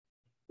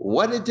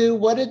What it do?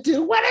 What it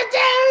do? What it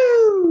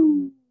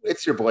do?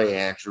 It's your boy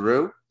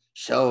Andrew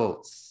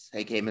Schultz,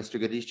 aka Mr.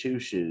 Goody Shoe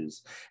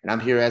Shoes, and I'm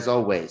here as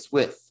always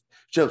with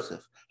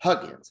Joseph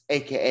Huggins,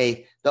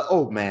 aka the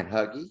Old Man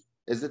Huggy.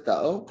 Is it the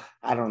O?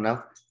 I don't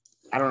know.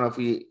 I don't know if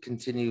we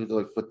continue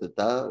like with the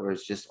or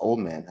it's just Old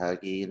Man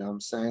Huggy. You know what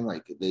I'm saying?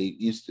 Like they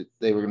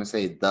were gonna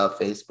say the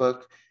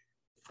Facebook,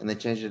 and they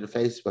changed it to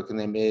Facebook, and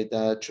they made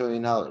 $1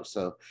 trillion.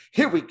 So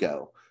here we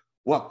go.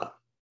 Welcome,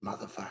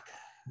 motherfucker.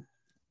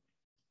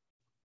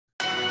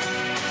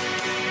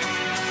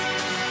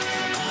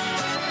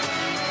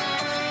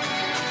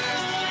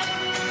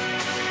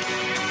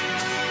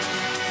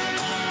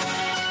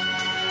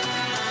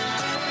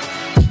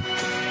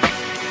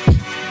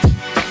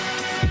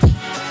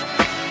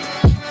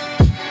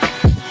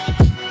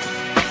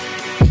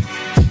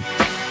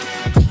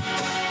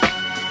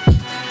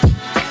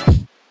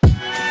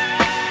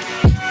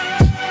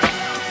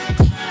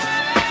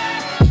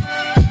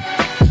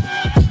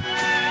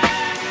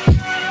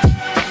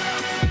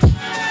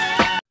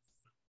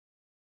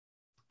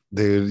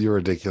 Dude, you're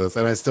ridiculous.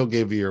 And I still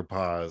gave you your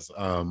pause.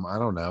 I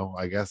don't know.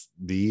 I guess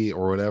D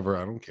or whatever.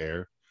 I don't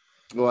care.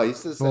 Well, I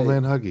used to say Old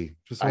Man Huggy.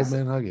 Just Old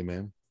Man Huggy,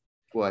 man.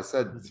 Well, I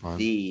said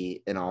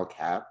the in all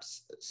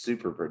caps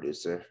super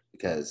producer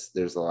because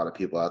there's a lot of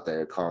people out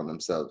there calling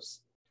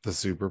themselves the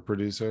super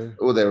producer.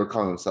 Well, they were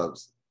calling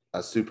themselves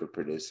a super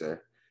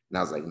producer. And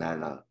I was like,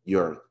 no,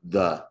 you're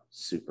the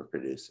super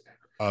producer.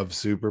 Of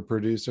super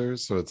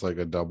producers. So it's like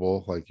a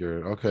double, like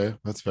you're okay,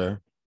 that's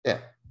fair. Yeah.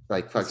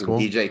 Like fucking cool.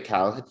 DJ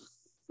Khaled.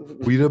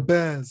 We the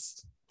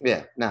best.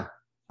 Yeah, no.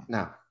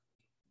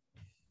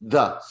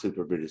 The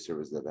super producer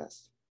was the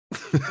best.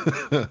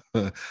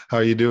 How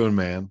you doing,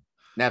 man?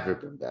 Never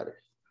been better.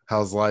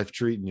 How's life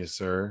treating you,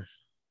 sir?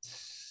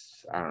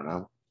 I don't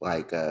know,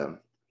 like a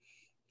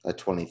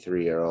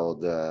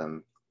 23-year-old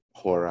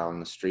whore out on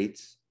the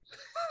streets.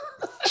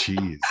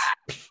 Jeez.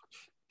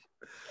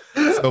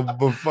 So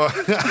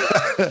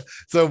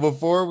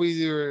before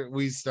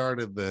we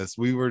started this,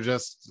 we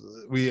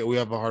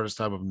have the hardest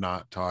time of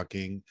not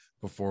talking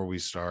before we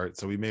start,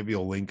 so we maybe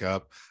will link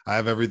up. I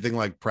have everything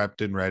like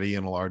prepped and ready,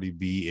 and it'll already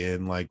be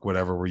in like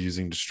whatever we're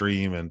using to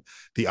stream and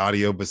the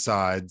audio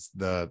besides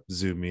the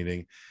Zoom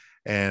meeting.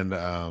 And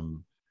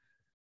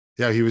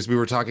we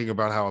were talking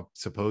about how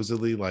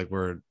supposedly like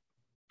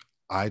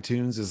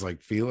iTunes is like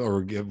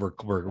we're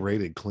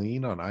rated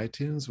clean on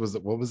iTunes.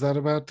 What was that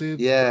about, dude?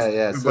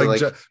 Yeah. So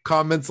like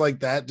comments like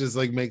that just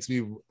like makes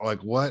me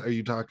like, what are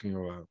you talking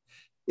about?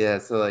 Yeah,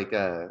 so like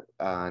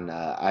on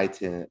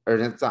iTunes, or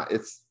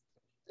it's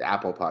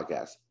Apple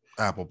Podcast.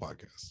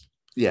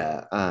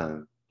 Yeah,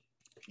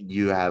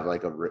 you have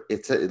like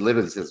it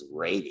literally says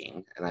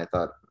rating, and I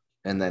thought,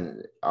 and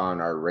then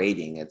on our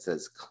rating it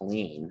says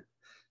clean.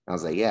 I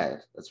was like, yeah,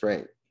 that's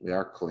right, we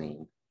are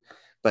clean.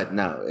 But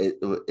no,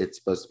 it's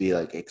supposed to be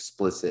like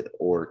explicit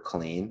or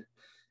clean.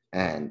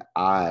 And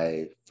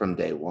I, from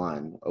day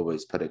one,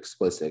 always put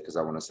explicit because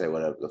I want to say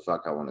whatever the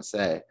fuck I want to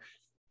say.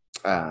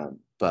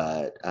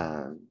 But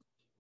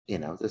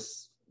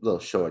this little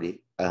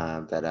shorty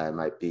that I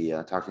might be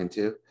talking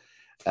to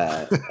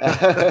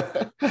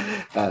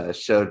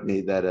showed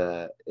me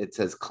that it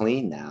says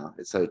clean now.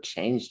 So it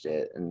changed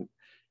it. And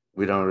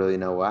we don't really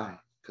know why.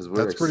 Because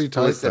we're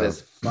explicit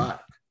as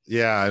fuck.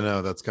 Yeah, I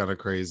know, that's kind of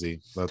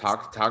crazy.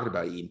 Talking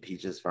about eating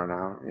peaches for an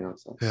hour, you know.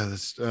 So. Yeah,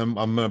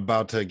 I'm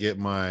about to get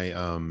my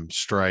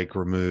strike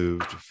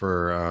removed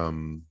for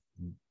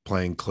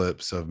playing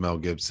clips of Mel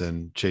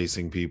Gibson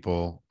chasing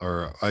people,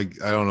 or I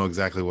don't know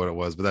exactly what it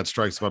was, but that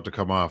strike's about to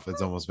come off.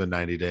 It's almost been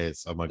 90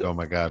 days. I'm like, oh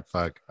my god,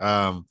 fuck.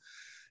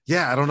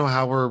 Yeah, I don't know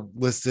how we're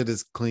listed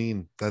as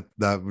clean. That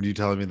when you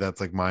telling me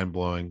that's like mind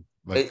blowing.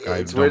 Like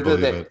it's weird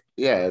that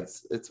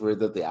it's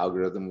weird that the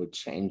algorithm would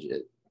change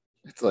it.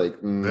 It's like,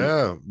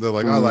 yeah, they're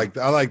like,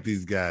 I like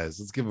these guys.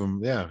 Let's give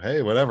them, yeah.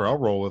 Hey, whatever, I'll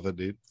roll with it,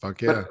 dude.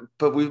 Fuck yeah.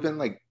 But we've been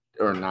like,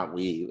 or not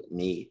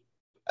me.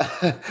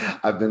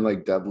 I've been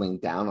like doubling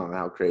down on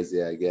how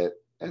crazy I get,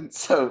 and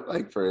so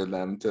like for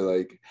them to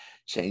like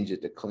change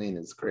it to clean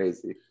is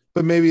crazy.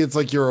 But maybe it's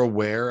like you're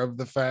aware of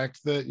the fact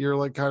that you're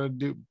like kind of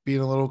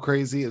being a little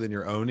crazy, and then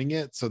you're owning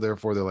it. So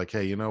therefore, they're like,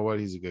 hey, you know what?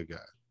 He's a good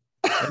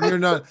guy. And you're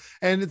not,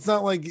 and it's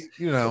not like,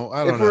 I don't know.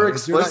 If we're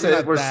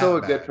explicit, we're still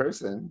a good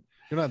person.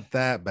 You're not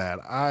that bad.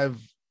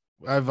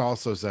 I've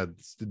also said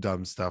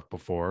dumb stuff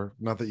before.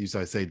 Not that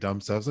I say dumb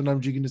stuff.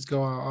 Sometimes you can just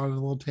go on a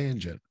little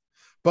tangent,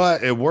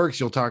 but it works.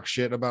 You'll talk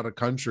shit about a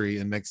country,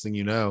 and next thing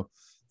you know,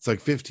 it's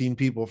like 15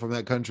 people from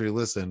that country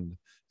listened.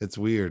 It's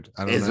weird.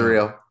 I don't know.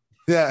 Israel.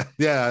 Yeah.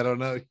 I don't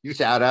know.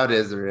 Shout out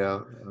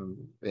Israel.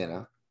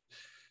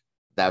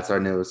 That's our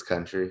newest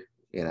country.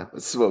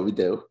 This is what we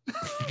do.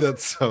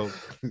 That's so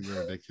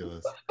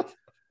ridiculous.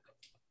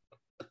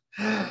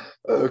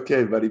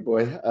 Okay, buddy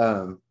boy.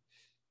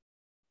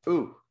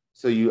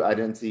 So I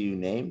didn't see you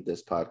named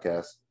this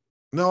podcast.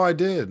 No, I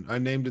did. I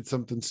named it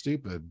something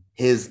stupid.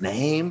 His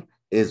name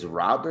is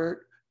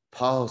Robert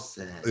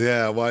Paulson.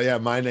 Yeah, well, yeah,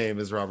 my name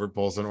is Robert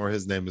Paulson, or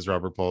his name is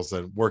Robert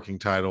Paulson, working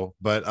title.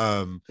 But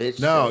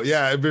no,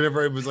 yeah,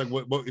 whenever it was like,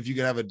 what if you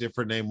could have a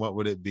different name, what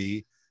would it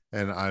be?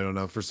 And I don't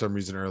know, for some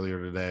reason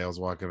earlier today I was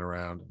walking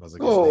around and I was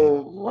like, his name.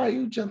 Oh, why are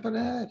you jumping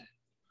ahead?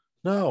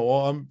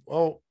 No,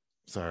 well,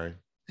 sorry.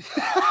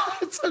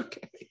 It's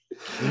okay.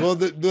 Well,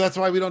 that's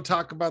why we don't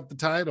talk about the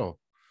title.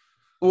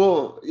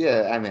 Well,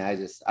 yeah, I mean, I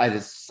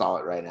just saw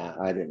it right now.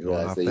 I didn't Going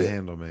realize off that the you.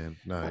 handle, man.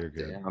 No, you're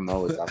good. I'm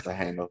always off the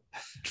handle.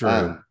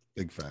 True.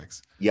 Big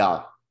facts.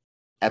 Y'all,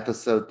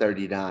 episode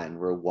 39.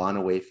 We're one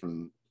away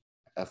from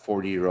a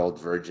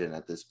 40-year-old virgin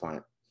at this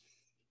point.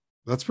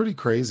 That's pretty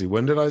crazy.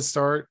 When did I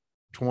start?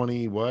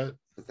 20 what?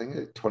 I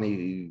think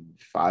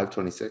 25,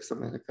 26,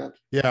 something like that.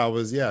 Yeah, I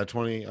was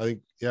 20. I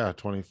think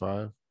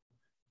 25.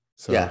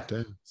 So Yeah.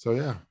 damn. So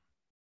yeah.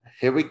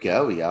 Here we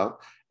go, y'all.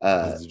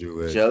 Let's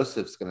do it.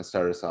 Joseph's gonna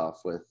start us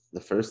off with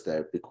the first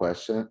therapy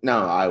question.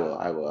 No, I will.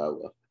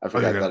 I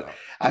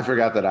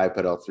forgot that I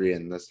put all three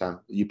in this time.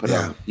 You put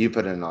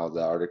in all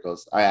the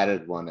articles. I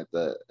added one at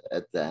the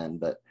end,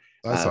 but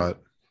I saw it.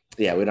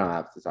 Yeah, we don't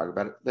have to talk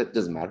about it, but it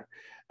doesn't matter.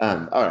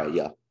 All right,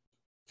 y'all.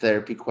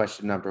 Therapy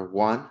question number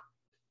 1.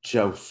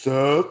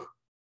 Joseph,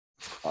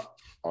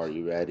 are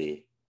you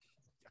ready?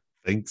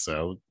 I think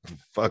so.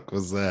 Fuck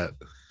was that?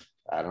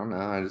 I don't know.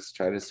 I just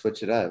try to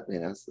switch it up.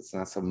 So it's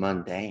not so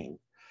mundane.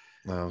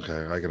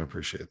 Okay, I can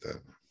appreciate that.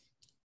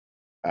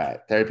 All right.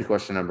 Therapy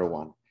question number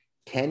 1.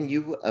 Can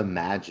you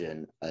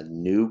imagine a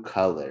new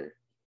color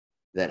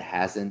that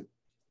hasn't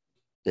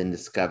been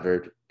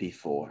discovered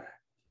before?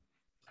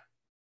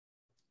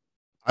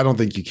 I don't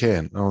think you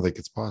can. I don't think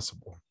it's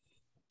possible.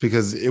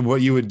 Because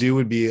what you would do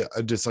would be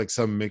just like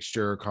some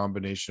mixture or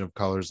combination of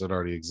colors that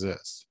already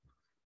exist.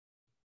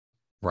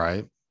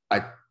 Right?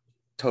 I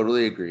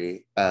totally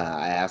agree.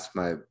 I asked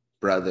my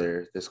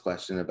brother this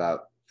question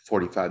about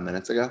 45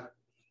 minutes ago.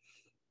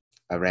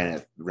 I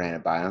ran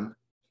it by him.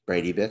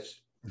 Brady bitch.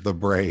 The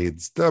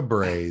braids.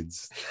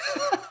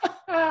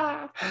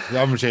 I'm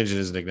gonna change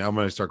his nickname. I'm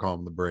gonna start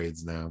calling him the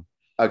braids now.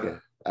 Okay,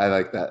 I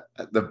like that.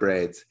 The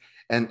braids.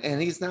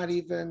 And he's not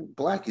even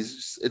black.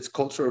 It's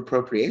cultural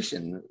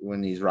appropriation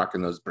when he's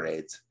rocking those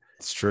braids.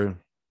 It's true.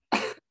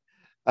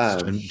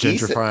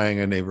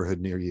 Gentrifying a neighborhood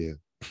near you.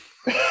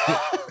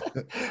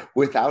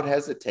 Without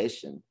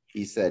hesitation,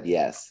 he said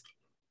yes.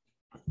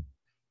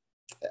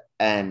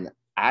 And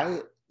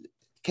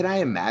can I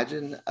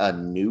imagine a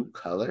new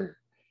color?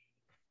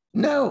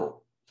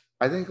 No.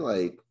 I think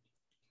like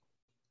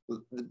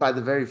by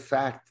the very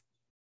fact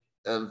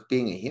of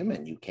being a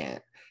human, you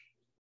can't.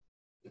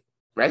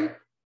 Right?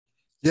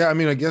 Yeah, I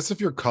mean, I guess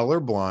if you're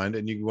colorblind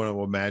and you want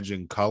to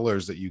imagine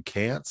colors that you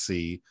can't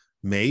see,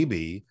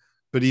 maybe,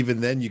 but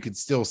even then you could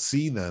still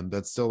see them.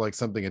 That's still like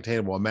something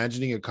attainable.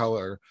 Imagining a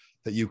color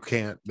that you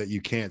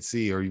can't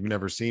see or you've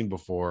never seen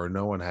before or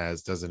no one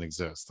has doesn't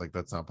exist. Like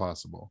that's not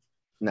possible.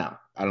 No,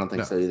 I don't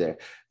think so either.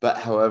 But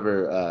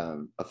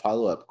however, a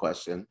follow-up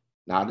question,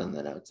 not in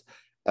the notes,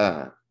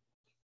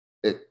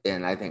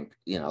 and I think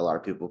a lot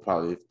of people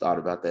probably thought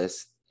about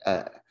this,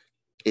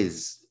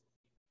 is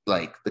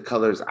like the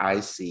colors I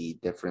see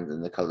different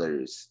than the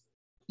colors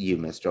you,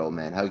 Mr. Old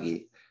Man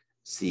Huggy,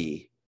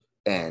 see,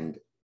 and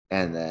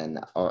then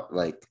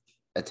like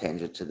a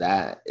tangent to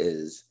that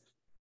is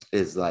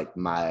like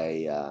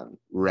my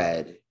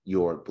red,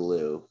 your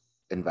blue,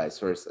 and vice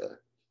versa.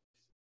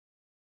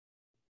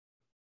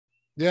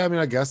 Yeah, I mean,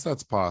 I guess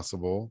that's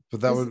possible,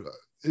 but that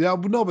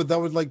but that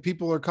would like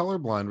people are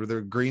colorblind where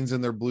their greens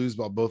and their blues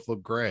both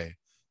look gray.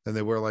 And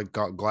they wear like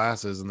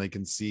glasses and they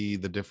can see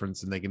the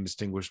difference and they can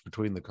distinguish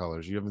between the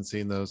colors. You haven't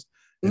seen those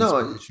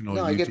inspirational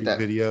YouTube I get that.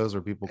 Videos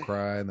where people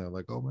cry and they're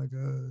like, oh my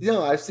God.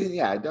 No, I've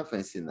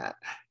definitely seen that.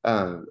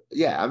 I'm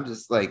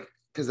just like,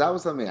 because that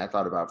was something I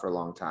thought about for a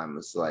long time,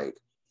 was like,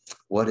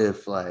 what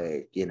if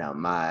like,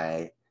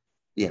 my,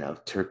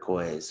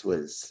 turquoise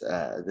was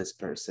this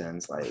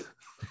person's like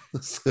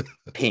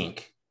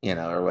pink,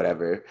 or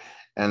whatever.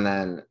 And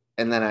then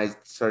I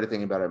started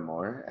thinking about it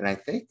more. And I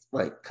think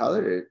like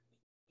color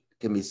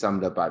can be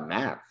summed up by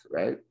math,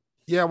 right?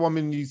 Yeah, well, I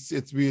mean,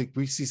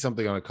 we see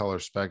something on a color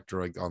spectrum,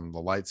 like on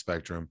the light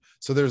spectrum.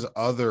 So there's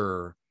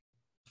other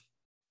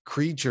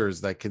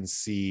creatures that can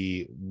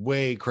see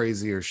way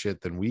crazier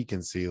shit than we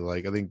can see.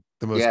 Like I think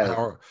the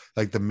most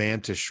like the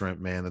mantis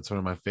shrimp, man. That's one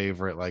of my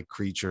favorite like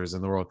creatures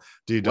in the world.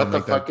 Dude, what the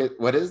fuck?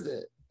 What is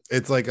it?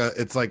 It's like a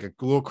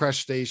little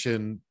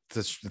crustacean.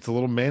 It's a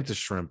little mantis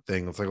shrimp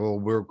thing. It's like a little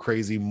weird,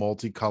 crazy,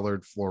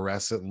 multicolored,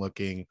 fluorescent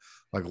looking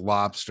like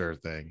lobster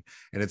thing.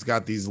 And it's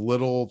got these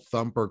little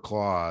thumper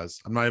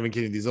claws. I'm not even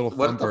kidding. These little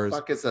thumpers.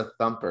 What the fuck is a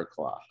thumper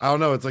claw? I don't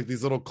know. It's like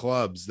these little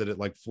clubs that it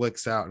like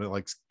flicks out and it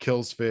like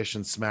kills fish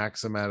and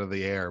smacks them out of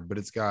the air. But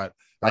it's got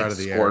like out of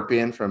the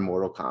Scorpion air. from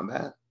Mortal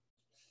Kombat.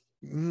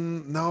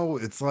 No,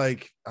 it's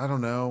like I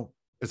don't know.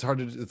 It's hard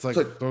to. It's like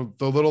the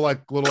little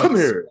come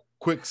here.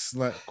 Quick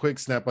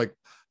snap like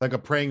a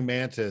praying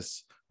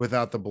mantis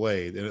without the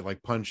blade, and it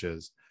like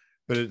punches,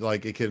 but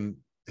it can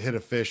hit a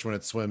fish when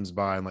it swims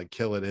by and like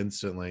kill it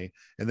instantly.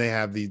 And they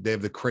have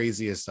the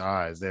craziest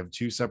eyes. They have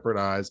 2 separate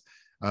eyes.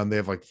 They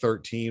have like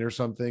 13 or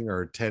something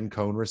or 10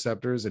 cone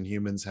receptors, and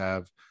humans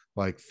have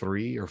like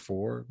 3 or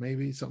 4,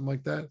 maybe something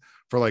like that,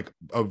 for like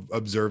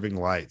observing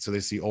light. So they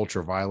see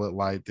ultraviolet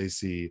light, they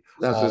see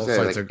That's what I all say,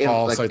 sites like of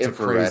all like sites of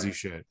crazy infrared.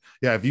 shit.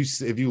 Yeah,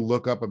 if you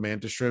look up a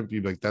mantis shrimp,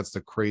 you'd be like, that's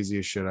the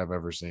craziest shit I've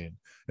ever seen.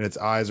 And its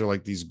eyes are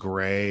like these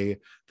gray.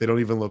 They don't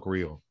even look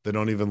real. They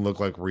don't even look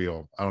like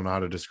real. I don't know how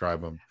to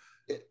describe them.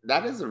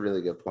 That is a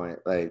really good point.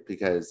 Like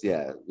because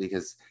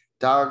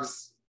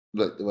dogs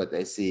look what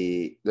they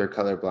see, they're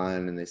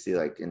colorblind and they see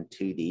like in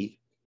 2D.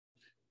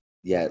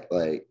 Yet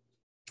like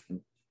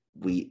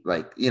we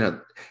like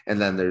and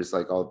then there's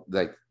like all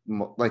like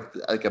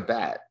a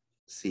bat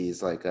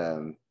sees like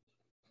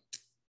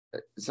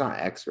it's not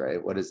X-ray.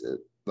 What is it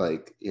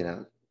like?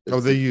 Oh,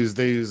 It's they use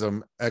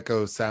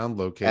echo sound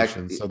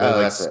location. So they oh, like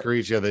that's it.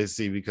 screech. Yeah, they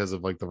see because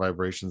of like the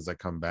vibrations that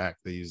come back.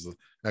 They use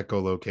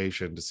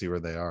echolocation to see where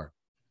they are.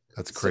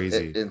 That's So,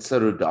 crazy. and so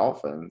do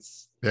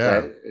dolphins, Yeah.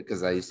 right?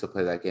 Because I used to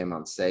play that game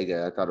on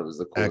Sega. I thought it was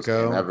the coolest game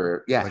Echo.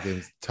 ever. Yeah, That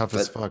game's tough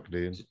as but fuck,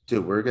 dude.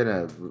 dude, we're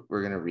gonna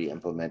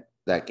re-implement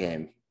that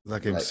game.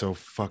 That game's Like, so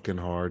fucking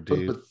hard, but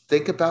dude.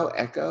 think about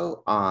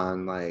Echo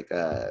on like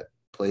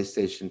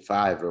PlayStation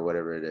 5 or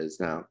whatever it is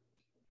now.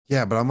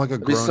 Yeah, but I'm like a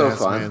It'd be grown so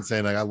ass man fun.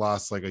 saying like I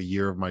lost like a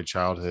year of my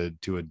childhood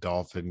to a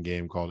dolphin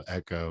game called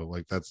Echo.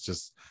 Like that's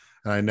just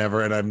and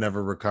I've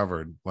never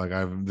recovered. Like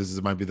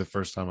might be the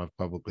first time I've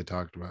publicly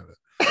talked about it.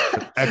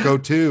 But Echo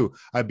 2,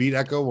 I beat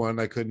Echo 1,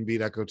 I couldn't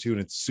beat Echo 2,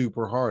 and it's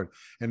super hard.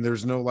 And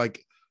there's no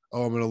like,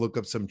 oh, I'm gonna look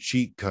up some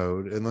cheat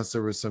code unless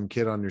there was some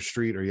kid on your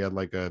street or you had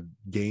like a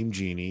Game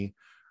Genie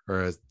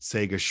or a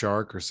Sega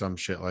Shark or some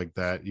shit like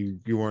that. You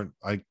weren't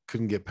I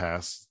couldn't get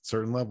past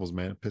certain levels,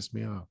 man. It pissed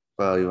me off.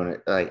 Well, you want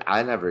to like?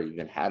 I never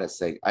even had a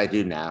Sega. I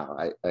do now.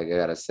 I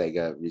got a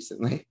Sega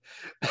recently,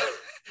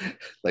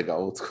 like an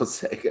old school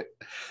Sega, Hell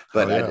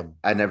but yeah.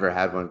 I never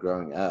had one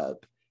growing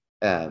up.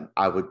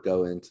 I would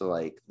go into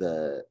like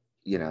the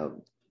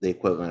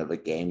equivalent of a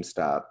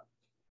GameStop.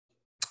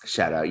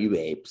 Shout out you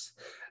apes,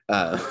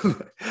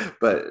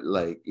 but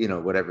like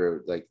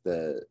whatever like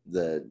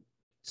the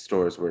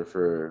stores were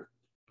for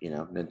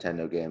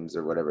Nintendo games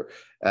or whatever.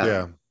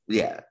 Yeah.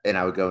 Yeah, and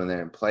I would go in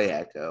there and play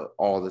Echo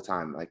all the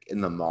time, like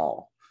in the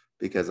mall,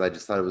 because I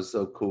just thought it was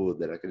so cool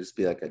that I could just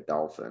be like a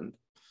dolphin.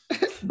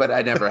 But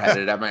I never had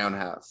it at my own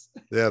house,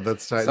 Yeah,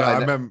 that's tight. so No, I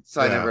remember.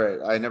 so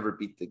Yeah, I never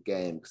beat the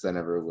game because I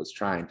never was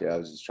trying to. I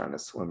was just trying to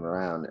swim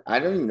around. I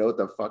don't even know what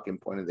the fucking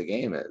point of the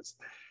game is.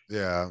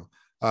 yeah.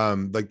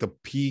 Like the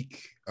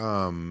peak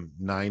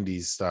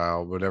 90s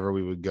style, whenever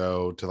we would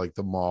go to like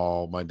the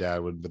mall, my dad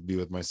would be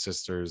with my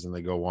sisters and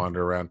they go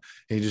wander around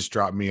and he just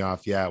dropped me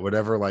off. Yeah,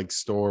 whatever like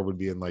store would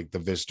be in like the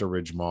Vista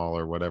Ridge Mall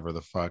or whatever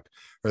the fuck,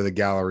 or the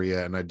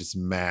Galleria, and I just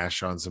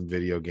mash on some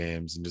video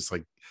games and just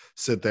like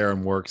sit there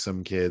and work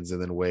some kids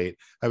and then wait.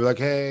 I'd be like,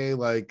 hey,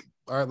 like,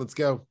 all right, let's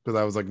go. Because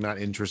I was like not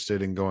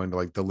interested in going to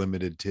like the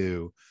Limited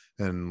 2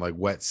 and like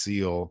Wet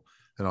Seal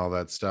and all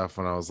that stuff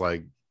when I was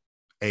like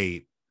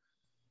 8.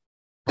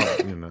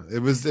 Probably,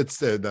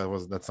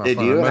 that's not Dude,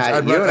 fun. you and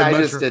I'd I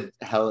much just did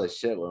hella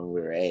shit when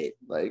we were 8.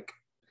 Like,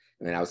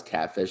 I mean, I was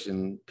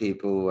catfishing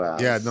people. I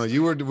yeah, no, was we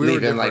were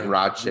leaving like different.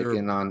 raw You were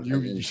chicken on you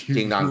and ding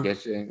you, dong you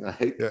dishing.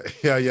 Like,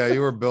 yeah, you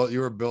were built a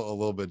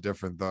little bit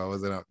different though. I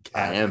wasn't out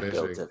I am built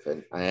catfishing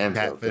different. I am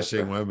built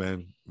different.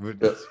 women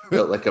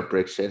Built like a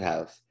brick shit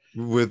house.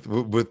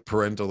 with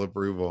parental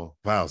approval.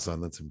 Wow, son,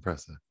 that's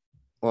impressive.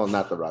 Well,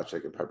 not the raw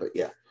chicken part, but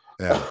yeah.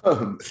 Yeah.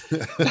 Um,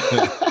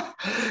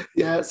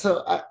 yeah.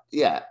 So, I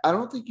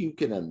don't think you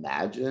can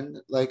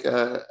imagine like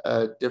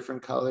a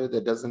different color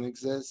that doesn't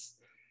exist.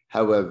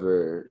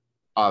 However,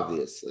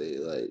 obviously,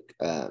 like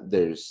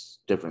there's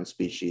different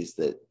species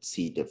that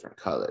see different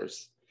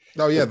colors.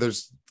 Oh yeah, If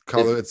there's if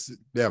color. It's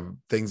yeah,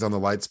 things on the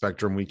light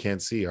spectrum we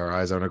can't see. Our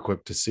eyes aren't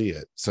equipped to see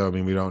it. So I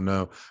mean, we don't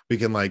know. We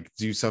can like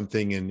do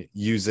something and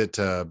use it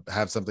to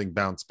have something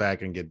bounce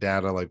back and get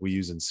data like we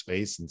use in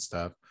space and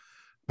stuff.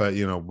 But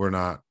we're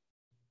not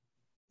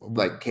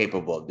like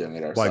capable of doing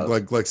it like ourselves,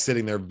 like like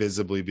sitting there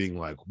visibly being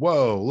like,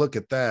 whoa, look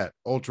at that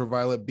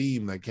ultraviolet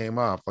beam that came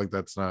off. Like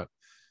that's not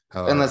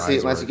how our eyes unless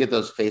you work. get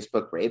those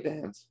Facebook Ray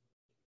Bans.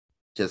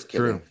 Just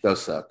True. kidding.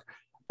 Those suck.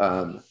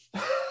 Um,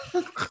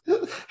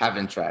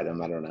 haven't tried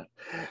them. I don't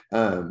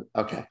know.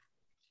 Okay.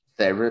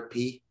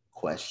 Therapy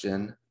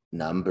question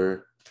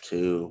number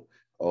 2.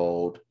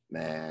 Old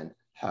man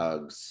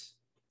hugs.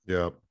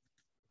 Yep.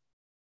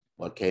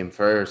 What came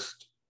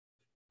first?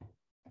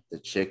 The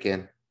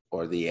chicken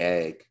or the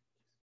egg?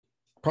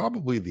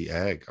 Probably the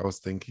egg. I was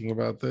thinking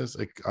about this.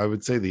 I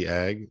would say the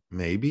egg,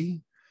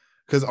 maybe.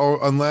 Because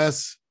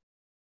unless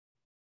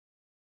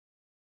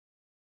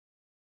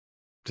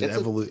did It's a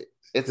evolution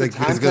it's a like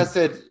time it's good.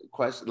 tested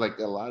question. Like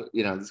a lot, this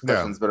Yeah.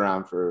 question's been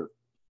around for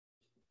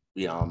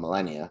a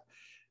millennia.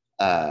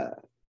 Uh,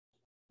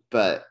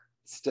 but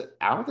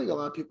I don't think a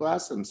lot of people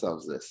ask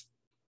themselves this.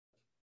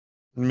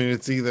 I mean,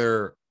 it's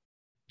either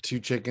two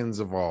chickens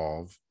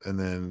evolve and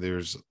then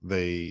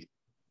they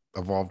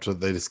evolve to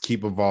they just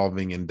keep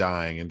evolving and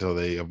dying until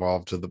they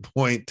evolve to the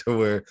point to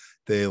where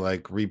they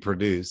like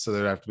reproduce. So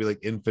there have to be like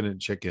infinite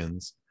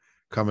chickens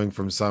coming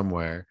from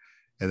somewhere.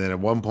 and then at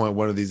one point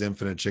one of these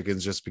infinite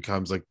chickens just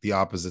becomes like the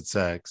opposite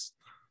sex,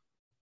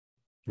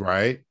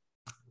 right?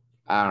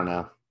 I don't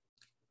know.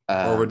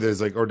 Or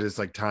does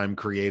like time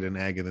create an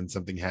egg and then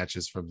something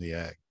hatches from the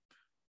egg?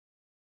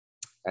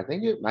 I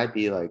think it might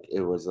be like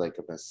it was like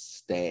a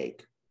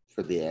mistake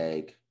for the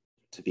egg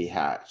to be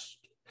hatched.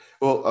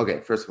 Well,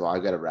 okay, first of all, I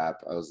got to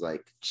rap. I was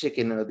like,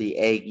 chicken or the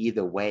egg,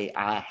 either way,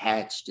 I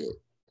hatched it.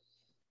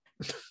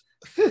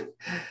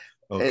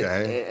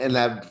 Okay. And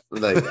that,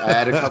 like, I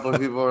had a couple of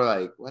people who were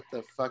like, what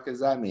the fuck does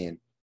that mean?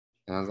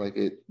 And I was like,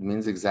 it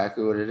means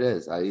exactly what it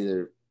is. I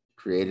either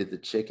created the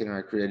chicken or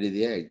I created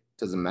the egg.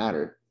 Doesn't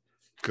matter.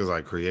 Because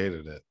I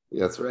created it.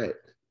 That's right.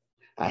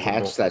 I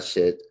hatched that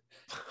shit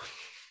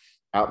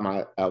out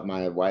my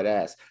white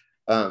ass.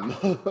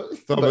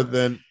 But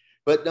then,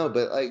 but no,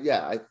 but like,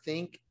 yeah, I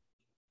think,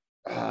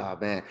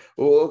 man.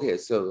 Well, okay,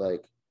 so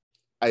like,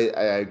 I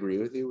agree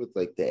with you with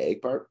like the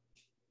egg part,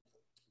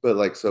 but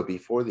like, so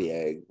before the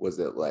egg, was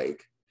it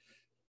like,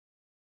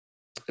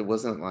 it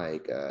wasn't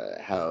like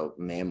how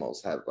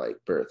mammals have like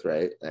birth,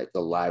 right? Like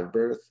the live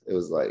birth. It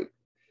was like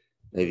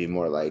maybe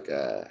more like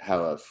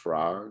how a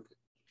frog,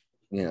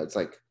 it's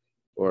like,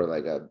 or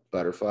like a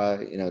butterfly,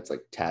 it's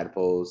like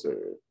tadpoles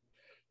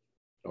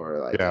or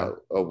like yeah,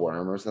 a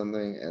worm or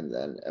something, and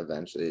then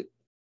eventually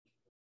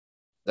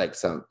like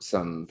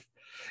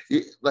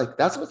like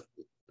that's what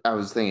I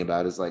was thinking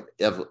about is like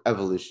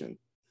evolution.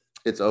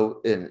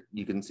 And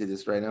you can see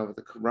this right now with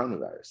the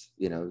coronavirus.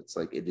 It's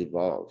like it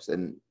evolves,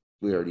 and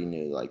we already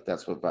knew like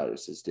that's what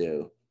viruses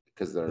do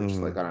because they're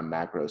just like on a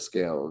macro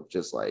scale,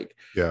 just like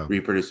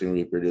reproducing,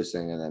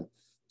 and then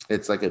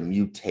it's like a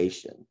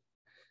mutation.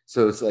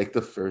 So it's like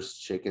the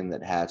first chicken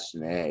that hatched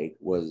an egg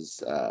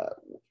was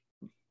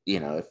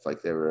if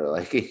like they were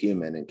like a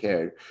human and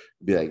cared,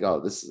 be like, oh,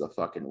 this is a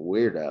fucking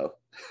weirdo.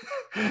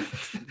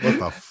 What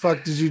the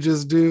fuck did you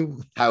just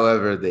do?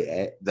 However,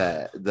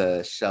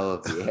 the shell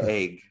of the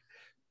egg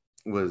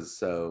was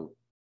so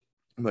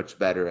much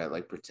better at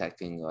like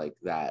protecting like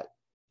that,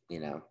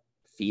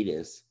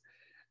 fetus,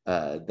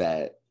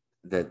 that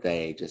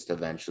they just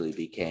eventually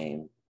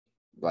became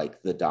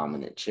like the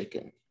dominant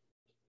chicken.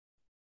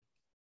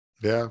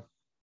 Yeah.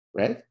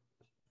 Right?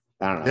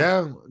 I don't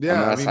know. Yeah.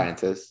 I'm not a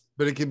scientist.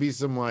 But it could be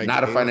some like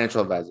not a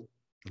financial advisor.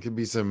 It could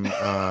be some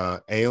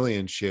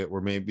alien shit where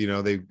maybe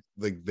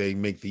they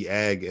make the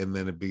egg and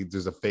then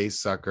there's a face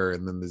sucker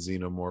and then the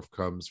xenomorph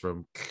comes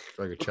from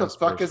like a chest.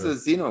 What the fuck is a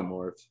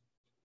xenomorph?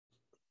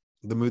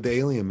 The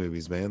alien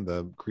movies, man.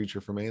 The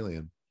creature from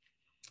Alien.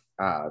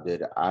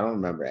 Dude, I don't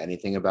remember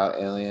anything about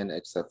Alien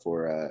except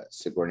for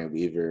Sigourney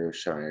Weaver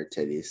showing her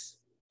titties.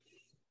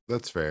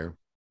 That's fair.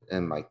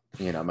 And like,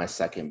 my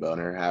second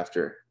boner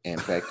after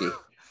Aunt Becky.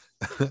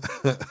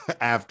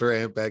 After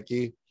Aunt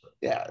Becky?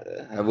 Yeah,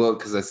 I will,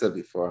 because I said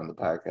before on the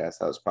podcast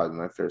that was probably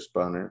my first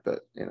boner,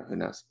 but who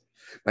knows?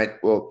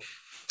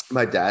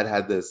 My dad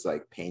had this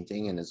like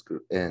painting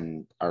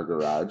in our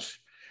garage.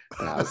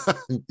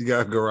 You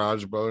got a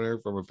garage boner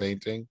from a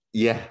painting?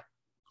 Yeah.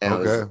 And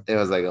okay. it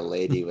was like a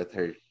lady with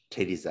her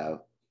titties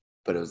out,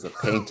 but it was a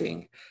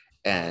painting.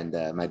 And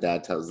my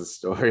dad tells the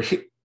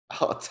story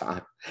all the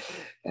time.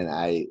 And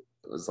I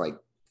was like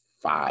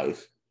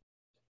 5.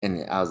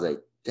 And I was like,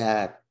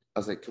 Dad,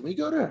 can we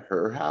go to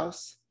her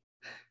house?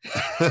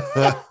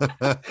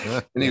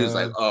 And he was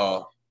like,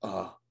 oh,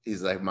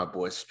 he's like, my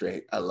boy's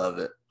straight. I love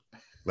it.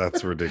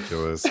 That's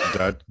ridiculous.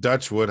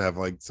 Dutch would have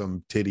like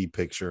some titty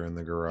picture in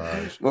the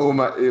garage. Well,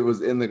 it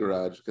was in the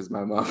garage because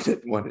my mom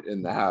didn't want it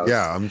in the house.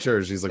 Yeah, I'm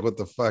sure. She's like, what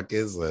the fuck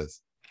is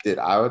this? Dude,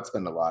 I would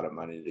spend a lot of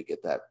money to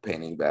get that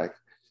painting back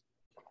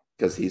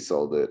because he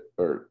sold it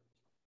or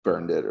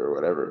burned it or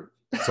whatever.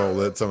 Sold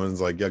it. Someone's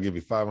like, yeah, I'll give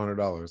you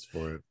 $500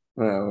 for it.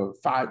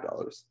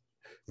 $5.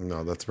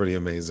 No, that's pretty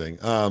amazing.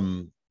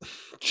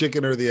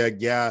 Chicken or the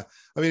egg? Yeah,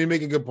 I mean, you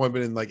make a good point,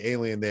 but in like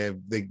Alien,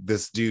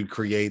 this dude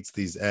creates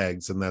these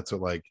eggs, and that's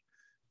what like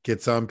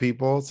gets on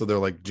people. So they're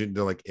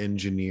like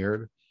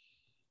engineered.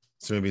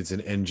 So maybe it's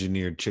an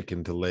engineered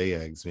chicken to lay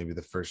eggs. Maybe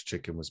the first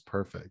chicken was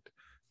perfect.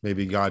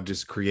 Maybe God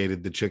just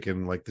created the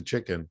chicken like the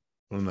chicken,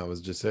 and that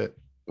was just it.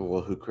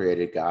 Well, who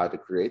created God to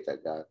create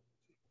that God?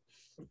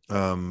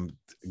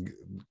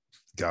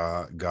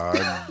 God.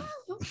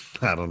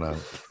 I don't know.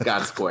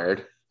 God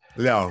squared.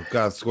 No,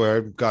 God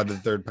squared. God to the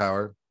third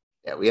power.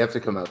 Yeah, we have to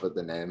come up with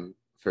a name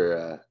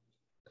for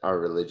our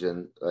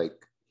religion,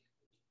 like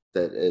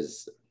that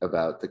is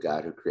about the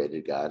God who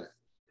created God.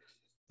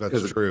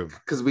 That's true.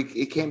 Because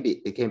it can't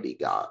be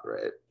God,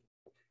 right?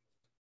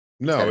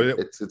 No,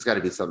 it's got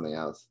to be something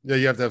else. Yeah,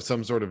 you have to have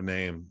some sort of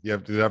name. You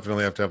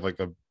definitely have to have like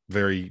a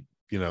very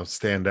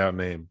standout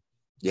name.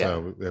 Yeah,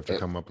 so we have to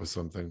come up with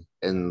something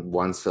in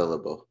one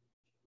syllable.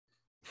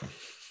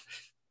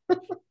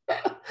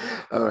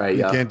 All right,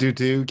 you can't do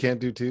two.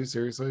 Can't do two.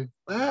 Seriously?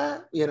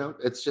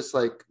 It's just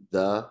like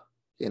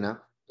it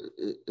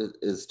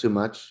is too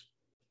much.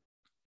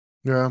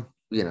 Yeah.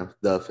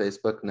 The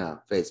Facebook. No,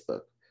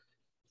 Facebook.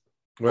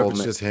 What if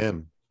it's just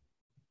him?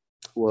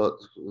 Well,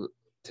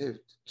 dude,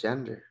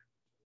 gender.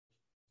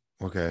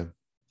 Okay.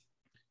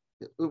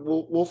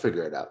 We'll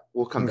figure it out.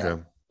 We'll come back.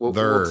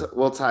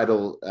 we'll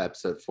title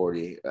episode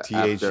 40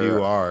 after.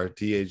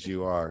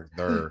 THUR.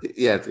 Thur.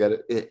 Yeah, it's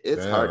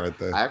Yeah, hard. right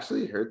there. I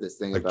actually heard this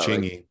thing Like about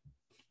Chingy.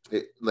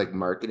 like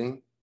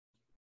marketing,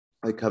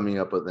 like coming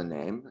up with a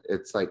name.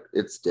 It's like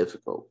it's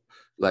difficult.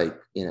 Like,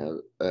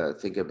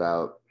 think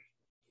about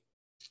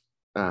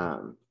I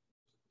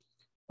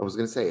was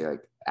gonna say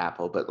like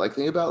Apple, but like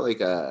think about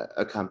like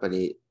a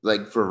company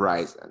like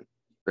Verizon,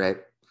 right?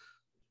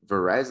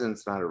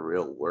 Verizon's not a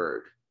real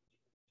word,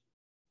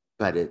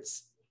 but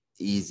it's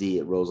easy.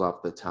 It rolls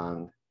off the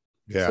tongue.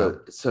 Yeah.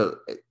 So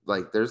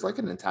like there's like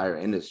an entire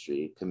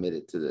industry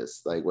committed to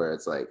this, like where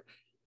it's like,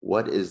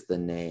 what is the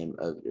name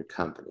of your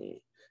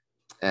company?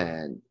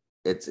 And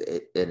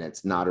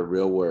it's not a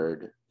real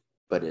word,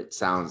 but it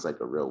sounds like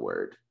a real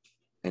word.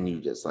 And you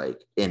just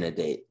like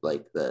inundate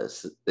like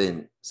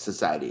in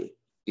society,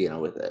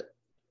 with it.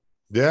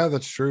 Yeah,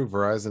 that's true.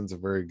 Verizon's a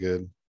very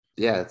good.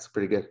 Yeah, it's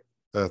pretty good.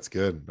 That's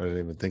good. I didn't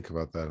even think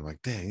about that. I'm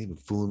like, dang, you've been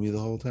fooling me the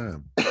whole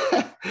time.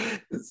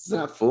 It's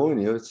not fooling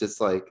you. It's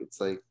just like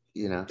I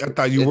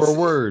thought you were a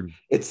word.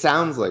 It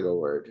sounds like a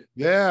word.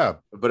 Yeah,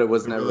 but it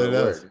was never really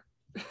a word.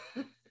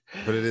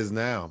 But it is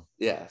now.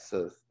 Yeah.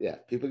 So yeah,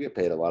 people get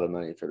paid a lot of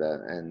money for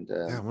that. And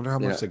yeah, I wonder how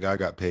much the guy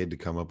got paid to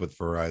come up with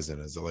Verizon.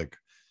 Is it like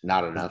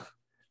not enough?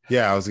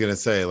 Yeah, I was gonna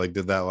say, like,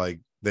 did that like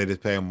they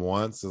just pay him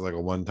once? It's like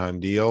a one-time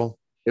deal.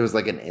 It was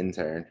like an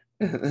intern.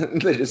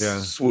 They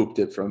just swooped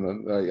it from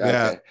him, like,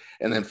 okay,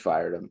 and then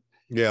fired him.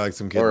 Yeah, like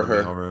some kid in the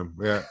mailroom.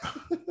 Yeah,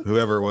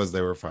 whoever it was,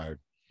 they were fired.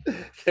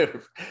 They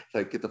were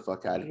like, get the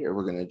fuck out of here.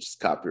 We're gonna just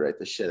copyright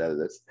the shit out of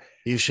this.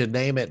 You should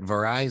name it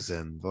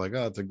Verizon. They're like,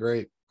 oh, it's a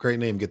great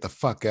name. Get the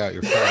fuck out.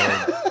 You're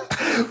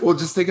fired. Well,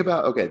 just think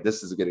about, okay,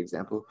 this is a good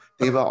example.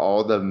 Think about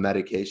all the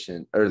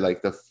medication or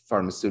like the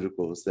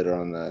pharmaceuticals that are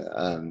on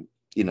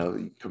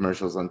the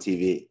commercials on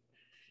TV.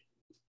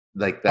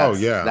 Like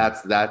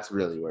that's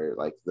really where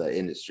like the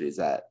industry is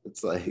at.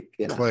 It's like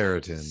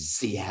Claritin,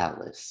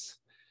 Cialis,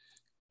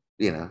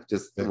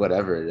 just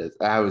whatever it is.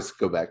 I always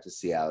go back to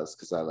Cialis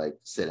because I like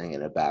sitting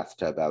in a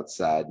bathtub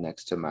outside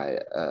next to my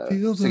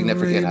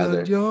significant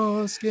other.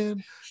 Your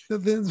skin.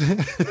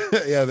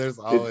 Yeah, there's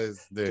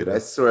always dude. I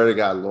swear to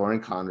God, Lauren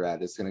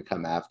Conrad is gonna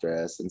come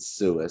after us and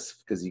sue us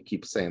because you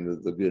keep saying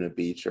the Laguna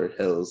Beach or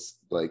Hills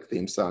like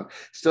theme song.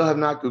 Still have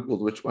not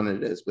Googled which one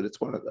it is, but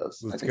it's one of those.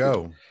 Let's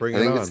go. I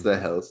think it's the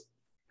Hills.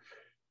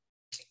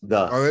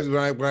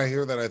 When I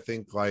hear that, I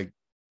think like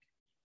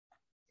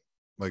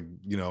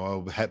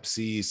Hep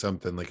C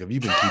something. Like, have you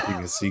been keeping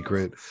a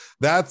secret?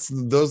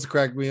 Those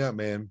crack me up,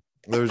 man.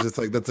 There's just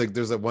like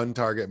there's a one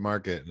target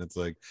market, and it's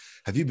like,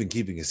 have you been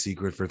keeping a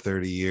secret for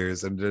 30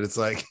 years? And it's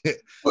like,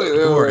 wait.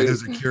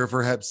 There's a cure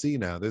for Hep C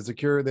now. There's a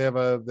cure. They have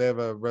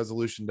a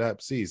resolution to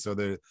Hep C. So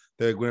they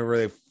whenever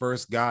they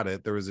first got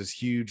it, there was this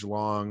huge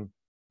long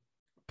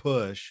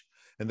push,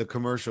 and the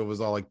commercial was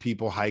all like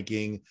people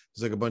hiking.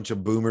 There's like a bunch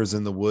of boomers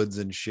in the woods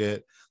and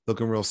shit,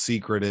 looking real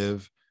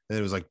secretive. And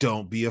it was like,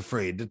 don't be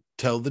afraid to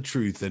tell the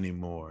truth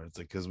anymore. It's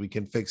like, because we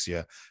can fix you.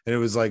 And it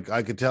was like,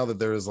 I could tell that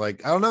there was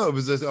like, I don't know, it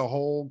was just a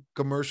whole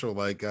commercial,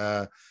 like,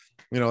 like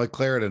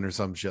Claritin or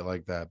some shit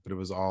like that. But it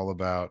was all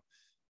about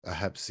a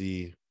Hep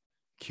C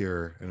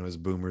cure, and it was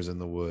boomers in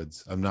the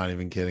woods. I'm not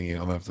even kidding you.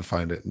 I'm gonna have to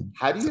find it.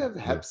 How do you have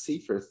Hep C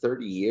for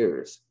 30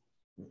 years?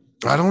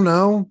 I don't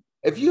know.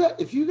 If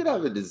you could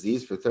have a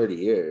disease for 30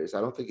 years, I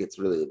don't think it's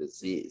really a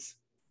disease.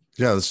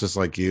 Yeah, it's just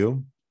like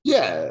you.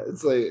 Yeah,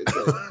 it's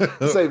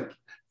like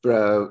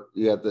bro,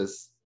 you got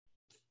this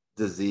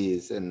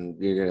disease and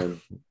you're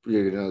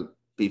gonna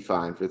be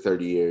fine for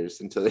 30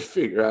 years until they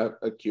figure out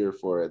a cure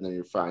for it, and then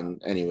you're fine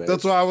anyway.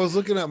 That's what I was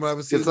looking at when I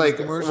was seeing the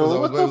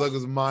commercials.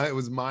 It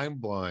was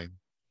mind blowing.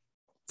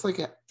 It's like,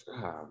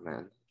 oh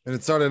man. And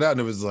it started out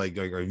and it was like,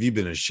 have you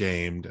been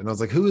ashamed? And I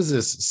was like, who is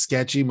this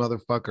sketchy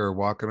motherfucker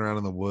walking around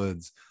in the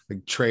woods,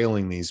 like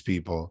trailing these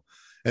people?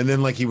 And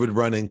then like he would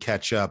run and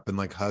catch up and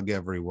like hug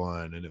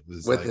everyone, and it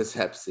was with his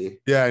Hep C.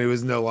 Yeah, he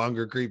was no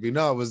longer creepy.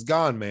 No, it was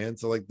gone, man.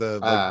 So like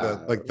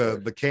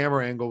the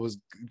camera angle was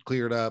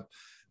cleared up,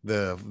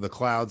 the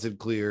clouds had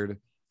cleared.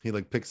 He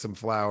like picked some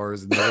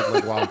flowers, and they looked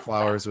like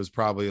wildflowers. So it was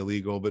probably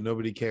illegal, but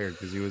nobody cared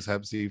because he was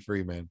Hep C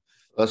free, man.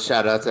 Well,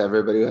 shout out to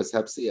everybody who has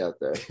Hep C out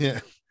there. Yeah,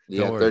 you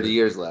got 30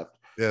 years left.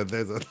 Yeah,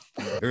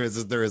 there is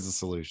a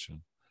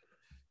solution.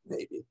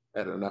 Maybe.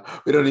 I don't know.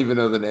 We don't even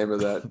know the name of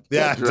that.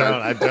 Yeah,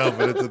 I don't,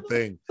 but it's a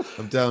thing.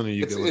 I'm telling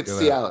you, can look it's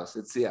Cialis.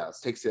 It's Cialis.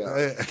 Take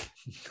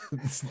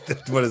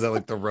Cialis. What is that,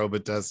 like the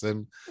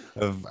Robitussin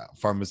of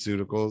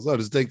pharmaceuticals? Oh,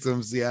 just take some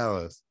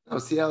Cialis. Oh,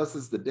 Cialis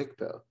is the dick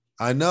pill.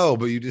 I know,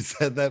 but you just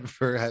said that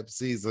for Hep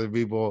C. So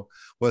people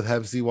with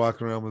Hep C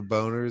walking around with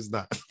boners,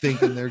 not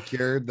thinking they're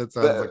cured. That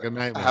sounds like a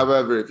nightmare.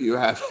 However, if you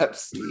have Hep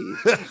C,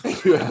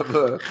 you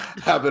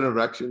have an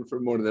erection for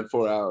more than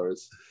 4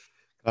 hours.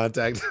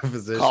 Contact a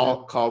physician.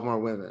 Call more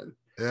women.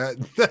 Yeah.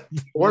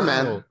 or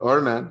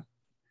men.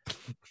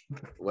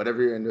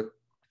 Whatever you're into.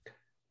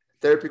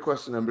 Therapy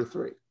question number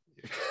 3.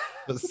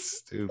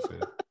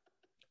 Stupid.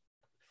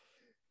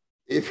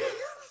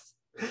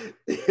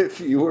 If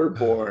you were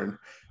born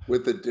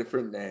with a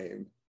different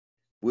name,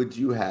 would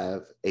you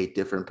have a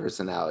different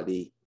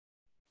personality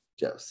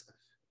Joseph.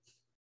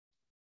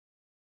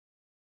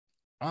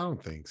 I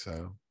don't think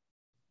so.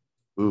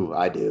 Ooh,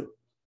 I do.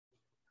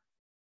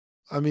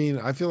 I mean,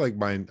 I feel like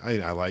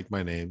I like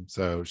my name,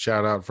 so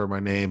shout out for my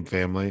name,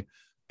 family.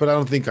 But I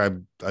don't think I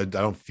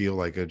don't feel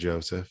like a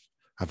Joseph.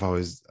 I've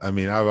always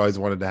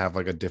wanted to have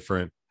like a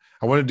different.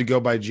 I wanted to go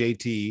by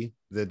JT.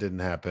 That didn't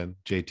happen.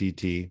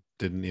 JTT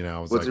didn't. I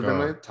was What's like, your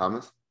middle oh name?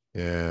 Thomas?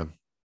 yeah,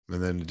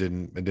 and then it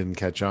didn't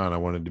catch on. I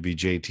wanted to be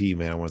JT,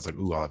 man. I was like,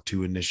 ooh, I'll have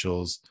two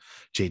initials,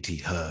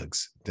 JT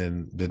Hugs.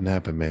 Then didn't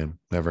happen, man.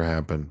 Never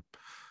happened.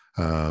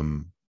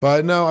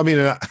 But no, I mean,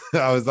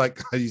 I was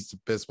like, I used to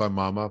piss my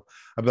mom off.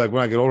 I'd be like,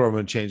 when I get older, I'm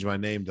going to change my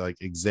name to like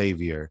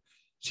Xavier.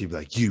 She'd be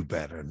like, you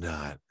better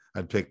not.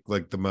 I'd pick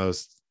like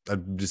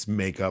I'd just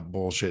make up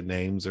bullshit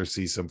names or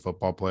see some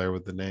football player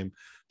with the name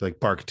like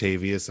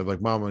Barktavius. I'm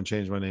like, Mom, I'm going to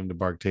change my name to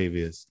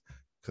Barktavius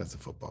because that's a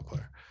football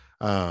player.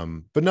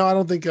 But no, I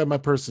don't think my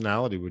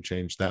personality would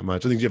change that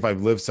much. I think if I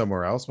lived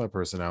somewhere else, my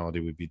personality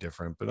would be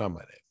different, but not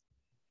my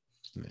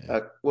name. Yeah.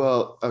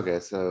 Well, okay,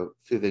 so a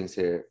few things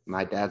here.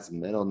 My dad's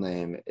middle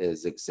name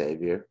is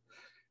Xavier.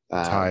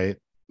 Tight.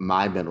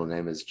 My middle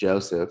name is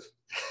Joseph.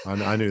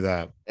 I knew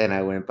that. And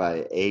I went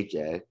by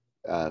AJ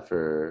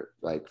for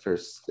like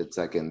first and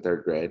second,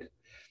 third grade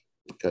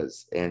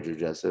because Andrew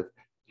Joseph.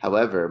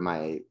 However,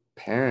 my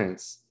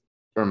parents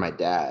or my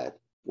dad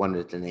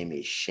wanted to name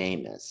me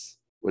Seamus,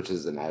 which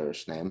is an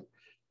Irish name.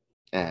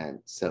 And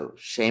so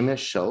Seamus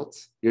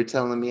Schultz, you're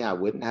telling me I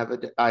wouldn't have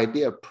I'd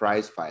be a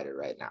prize fighter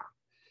right now.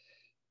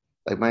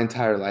 Like my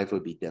entire life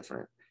would be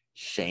different.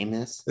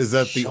 Seamus. Is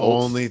that the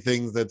Schultz, only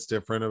thing that's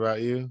different about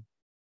you?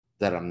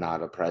 that I'm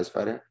not a prize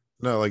fighter?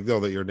 No, like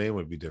no, that your name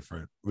would be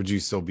different. Would you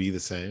still be the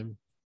same?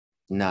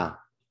 No.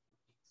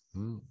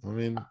 I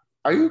mean,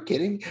 Are you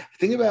kidding?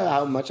 Think about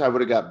how much I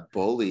would have got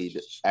bullied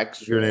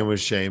extra. your name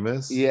was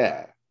Seamus?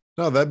 Yeah.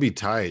 No, that'd be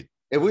tight.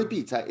 It would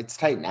be tight. It's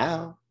tight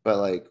now, but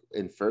like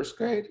in first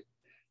grade,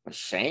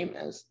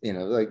 Seamus,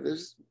 like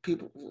there's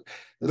people.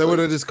 They would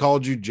have just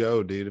called you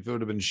Joe, dude. If it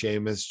would have been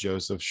Seamus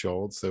Joseph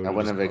Schultz, I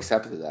wouldn't have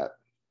accepted that.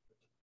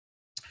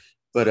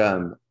 But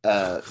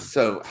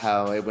so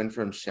how I went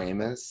from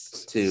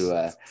Seamus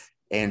to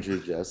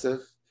Andrew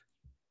Joseph,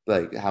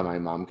 like how my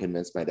mom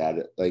convinced my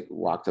dad, like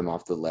walked him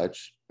off the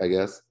ledge, I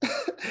guess.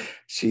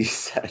 She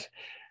said,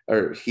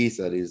 or he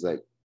said, he's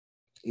like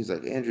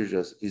Andrew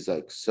Joseph. He's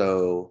like,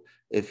 so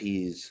if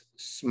he's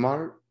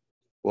smart,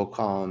 we'll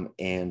call him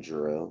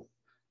Andrew.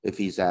 If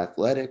he's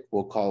athletic,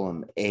 we'll call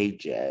him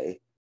AJ.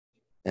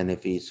 And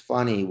if he's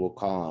funny, we'll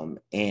call him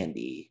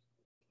Andy.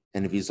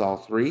 And if he's all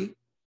three,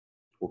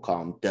 we'll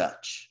call him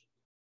Dutch,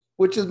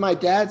 which is my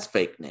dad's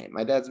fake name.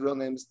 My dad's real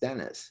name is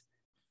Dennis.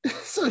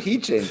 So he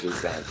changed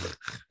his name.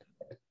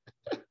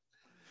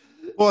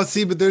 Well,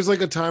 see, but there's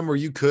like a time where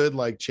you could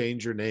like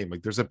change your name.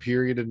 Like there's a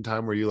period in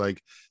time where you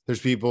like,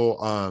 there's people,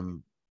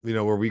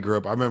 where we grew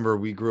up. I remember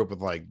we grew up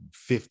with like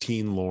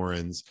 15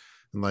 Laurens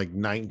and like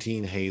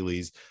 19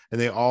 Haleys, and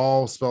they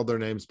all spelled their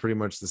names pretty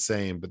much the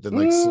same. But then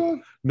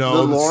no,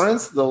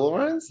 the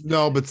Lawrence,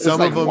 no, but it's some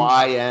like of them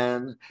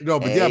YN. No,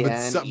 but yeah,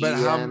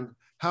 but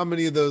how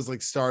many of those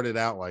like started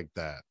out like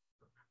that?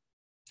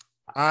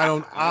 I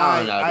don't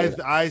know.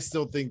 I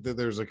still think that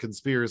there's a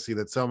conspiracy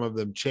that some of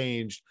them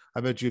changed. I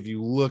bet you if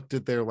you looked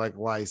at their like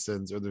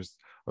license or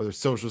their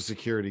social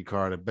security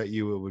card, I bet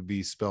you it would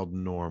be spelled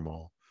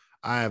normal.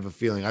 I have a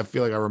feeling. I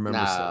feel like I remember.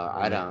 No,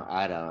 I don't.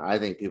 I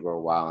think people are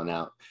wilding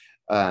out.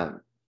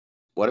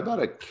 What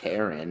about a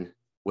Karen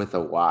with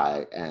a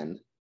Y? And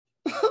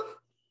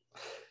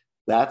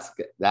that's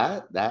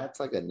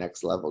like a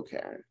next level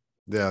Karen.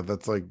 Yeah,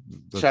 that's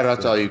shout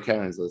out to all you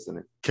Karens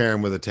listening.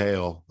 Karen with a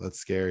tail. That's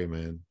scary,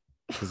 man.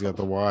 He's got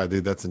the Y,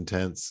 dude. That's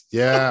intense.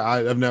 Yeah,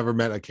 I've never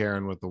met a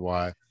Karen with the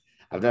Y.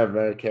 I've never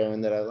met a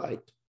Karen that I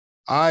liked.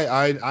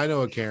 I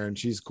know a Karen.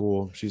 She's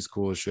cool. She's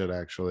cool as shit,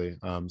 actually.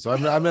 So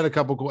I've met a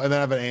couple cool, and then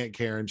I have an Aunt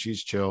Karen.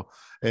 She's chill,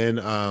 and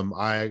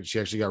she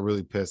actually got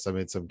really pissed. I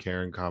made some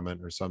Karen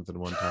comment or something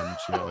one time, and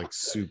she got like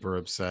super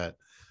upset.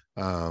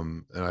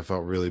 And I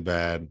felt really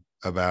bad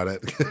about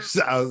it.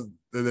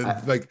 And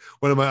then like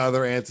one of my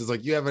other aunts is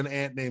like, "You have an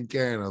aunt named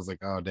Karen." I was like,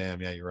 "Oh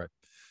damn, yeah, you're right."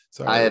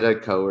 So I had a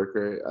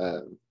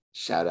coworker.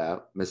 Shout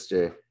out,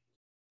 Mr.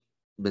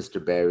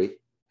 Barry.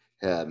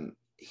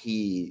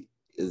 He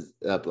is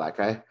a black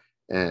guy.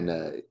 And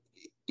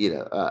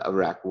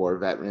Iraq war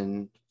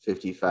veteran,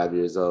 55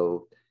 years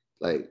old.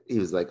 Like he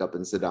was like up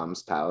in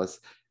Saddam's palace,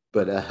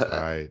 but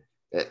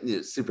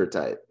super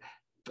tight.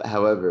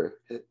 However,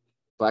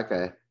 black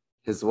guy,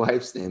 his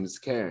wife's name is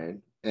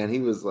Karen, and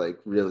he was like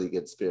really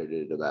good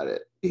spirited about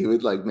it. He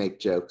would like make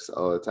jokes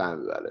all the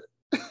time about it.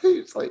 He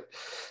was like,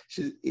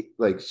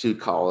 she'd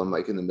call him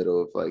like in the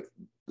middle of like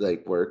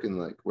work, and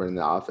like we're in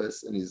the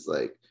office, and he's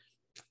like,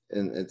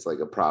 and it's like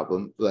a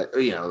problem, like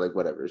like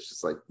whatever. It's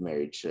just like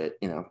married shit,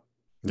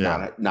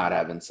 not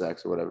having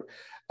sex or whatever.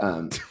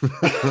 And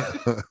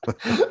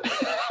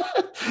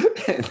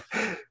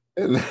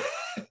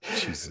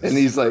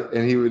he's like,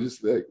 and he would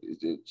just be like,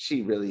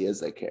 she really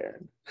is a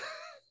Karen.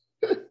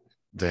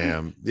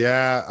 Damn.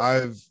 Yeah,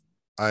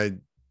 I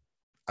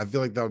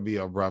feel like that would be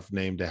a rough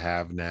name to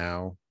have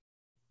now.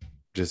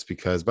 just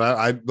because. But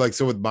I like,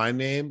 so with my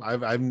name,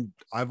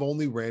 I've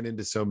only ran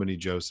into so many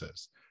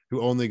Josephs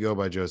who only go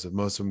by Joseph.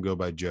 Most of them go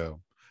by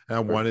Joe.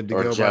 And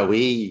or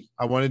Joey.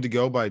 I wanted to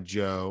go by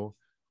Joe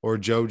or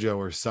Jojo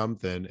or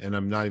something. And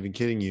I'm not even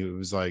kidding you. It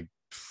was like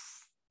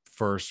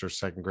first or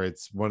second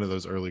grades, one of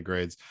those early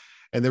grades.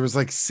 And there was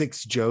like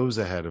 6 Joes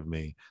ahead of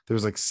me. There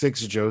was like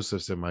 6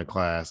 Josephs in my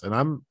class. And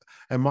I'm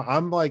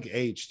like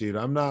H, dude.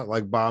 I'm not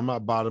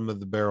bottom of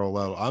the barrel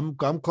level.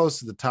 I'm close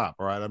to the top.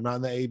 All right. I'm not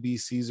in the A, B,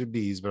 C's or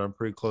D's, but I'm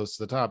pretty close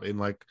to the top in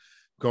like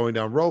going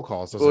down roll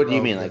call. So What do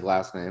you mean, like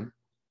last name?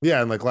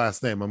 Yeah, and like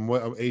last name,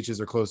 H's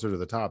are closer to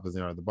the top than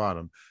they are at the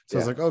bottom. So I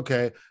was like,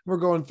 okay, we're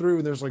going through,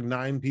 and there's like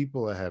 9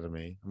 people ahead of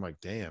me. I'm like,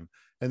 damn.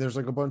 And there's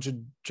like a bunch of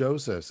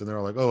Josephs, and they're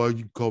like, oh,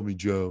 you call me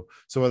Joe.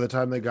 So by the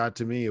time they got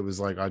to me, it was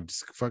like, I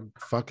just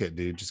fuck it,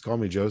 dude. Just call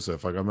me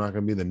Joseph. Like, I'm not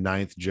gonna be the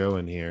 9th Joe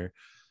in here.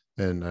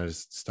 And I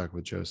just stuck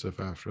with Joseph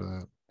after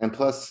that. And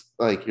plus,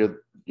 like,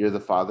 you're the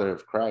father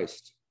of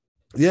Christ.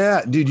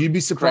 Yeah, dude, you'd be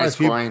surprised.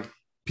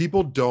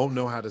 People don't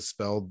know how to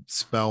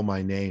spell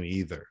my name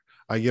either.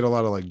 I get a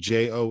lot of like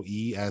Joeseph.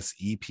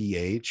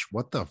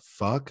 What the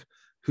fuck?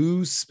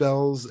 Who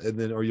spells and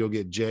then, or you'll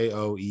get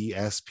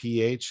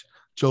Joesph.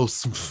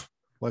 Joseph.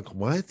 Like,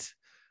 what?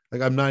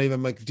 Like, I'm not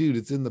even like, dude,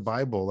 it's in the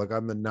Bible. Like,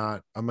 I'm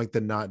like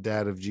the not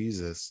dad of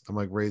Jesus. I'm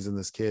like raising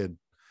this kid.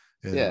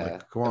 And yeah.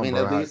 like, come on, I mean,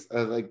 bro. at least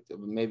like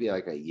maybe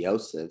like a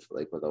Yosef,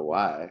 like with a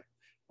Y.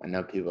 I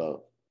know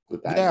people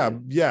with that.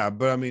 Yeah.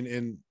 But I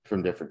mean,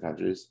 from different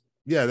countries.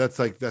 Yeah, that's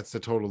a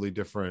totally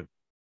different.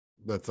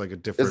 That's like a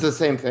different. It's the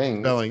same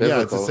thing. Spelling.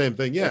 Yeah, it's the same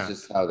thing. Yeah,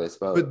 it's just how they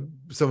spell it.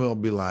 But someone will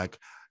be like,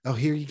 "Oh,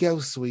 here you go,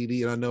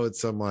 sweetie," and I know it's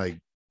some like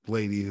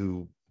lady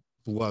who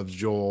loves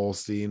Joel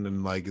Osteen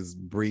and like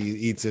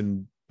eats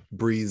and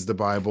breathes the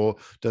Bible,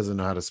 doesn't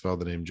know how to spell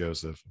the name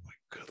Joseph. I'm like,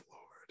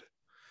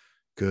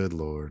 good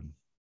lord.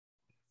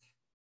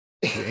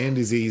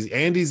 Andy's easy.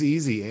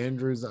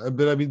 Andrew's,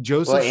 but I mean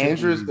Joseph. Well,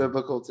 Andrew's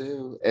biblical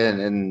too,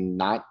 and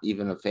not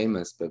even a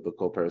famous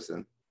biblical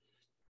person.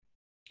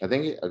 I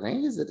think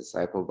he's a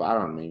disciple, but I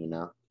don't even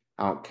know.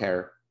 I don't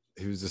care.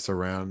 He was just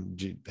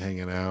around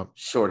hanging out.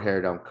 Short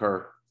hair don't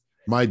care.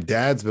 My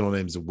dad's middle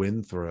name's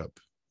Winthrop.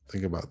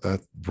 Think about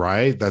that,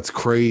 right? That's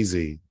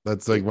crazy.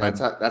 That's like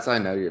that's how I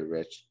know you're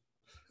rich.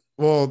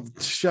 Well,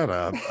 shut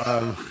up.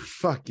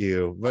 Fuck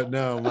you. But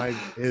no, mine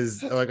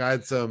is like I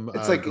had some.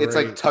 It's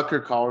like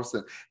Tucker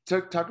Carlson.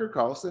 Tucker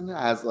Carlson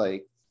has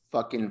like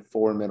fucking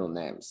 4 middle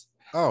names.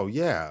 Oh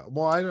yeah.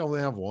 Well, I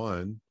only have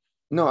one.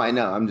 No, I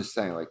know. I'm just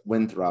saying, like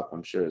Winthrop,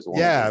 I'm sure is one.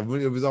 Yeah, it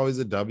was always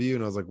a W,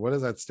 and I was like, "What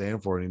does that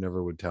stand for?" And he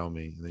never would tell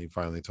me. And then he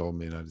finally told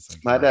me, and I just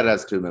like. My dad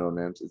has 2 middle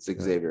names. It's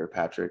Xavier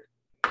Patrick.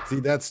 See,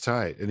 that's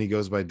tight, and he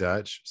goes by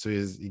Dutch. So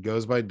he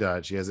goes by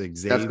Dutch. He has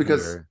Xavier.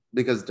 That's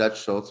because Dutch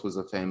Schultz was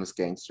a famous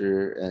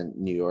gangster in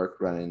New York,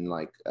 running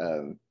like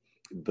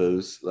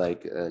booze,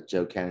 like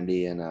Joe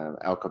Kennedy and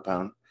Al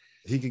Capone.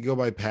 He could go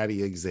by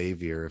Patty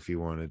Xavier if he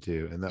wanted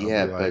to, and that would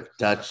be like, but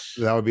Dutch.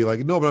 That would be like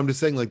no, but I'm just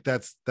saying like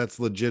that's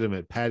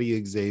legitimate.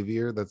 Patty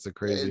Xavier, that's the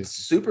craziest. It's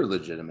super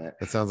legitimate.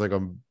 It sounds like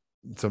I'm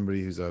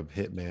somebody who's a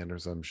hitman or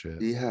some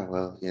shit. Yeah,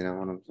 well, you know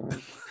what I'm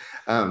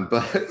saying.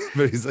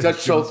 But he's like,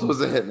 Dutch Schultz was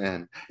a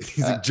hitman.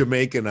 He's like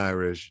Jamaican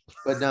Irish.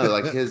 But no,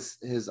 like his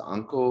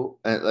uncle,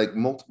 like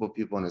multiple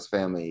people in his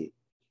family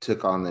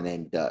took on the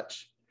name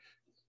Dutch.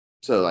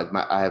 So like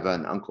I have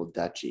an uncle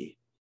Dutchy.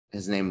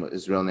 His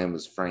real name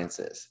was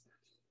Francis.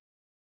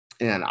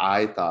 And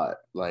I thought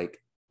like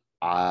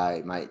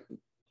I might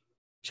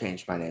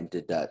change my name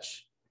to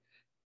Dutch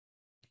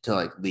to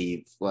like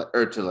lead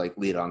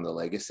on the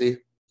legacy.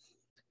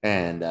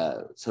 And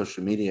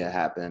social media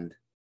happened.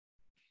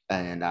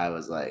 And I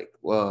was like,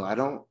 well, I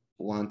don't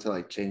want to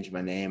like change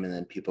my name and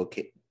then people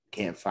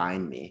can't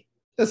find me.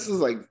 This is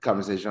like a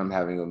conversation I'm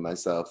having with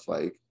myself.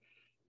 Like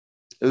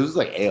it was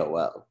like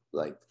AOL.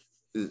 Like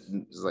it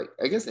was like,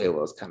 I guess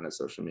AOL is kind of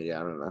social media.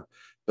 I don't know.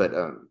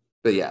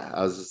 But yeah,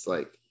 I was just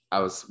like, I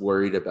was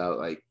worried about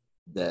like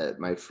that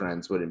my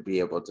friends wouldn't be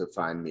able to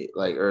find me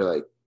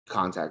or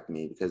contact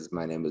me because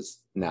my name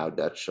is now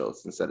Dutch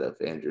Schultz instead of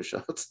Andrew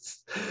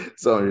Schultz.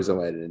 It's the only reason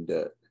why I didn't do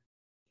it.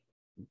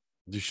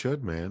 You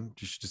should, man.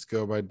 You should just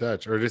go by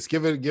Dutch, or just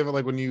give it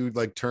like when you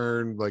like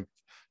turn like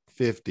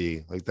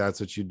 50, like that's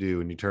what you do.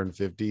 When you turn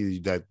 50,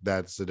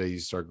 that's the day you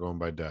start going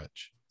by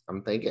Dutch.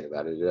 I'm thinking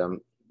about it.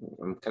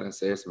 I'm kind of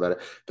serious about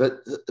it.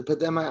 But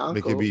then my uncle,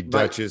 it could be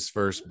Dutch's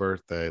first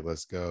birthday.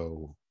 Let's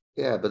go.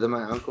 Yeah, but then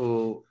my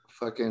uncle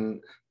fucking,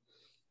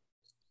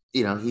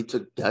 he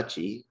took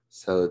Dutchy.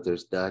 So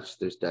there's Dutch,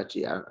 there's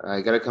Dutchy.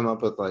 I got to come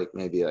up with like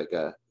maybe like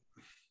a,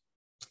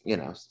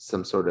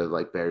 some sort of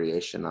like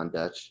variation on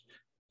Dutch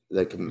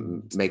that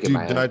can make it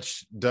my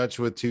Dutch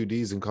with 2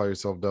 D's and call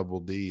yourself Double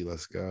D.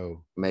 Let's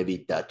go. Maybe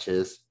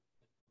Dutches.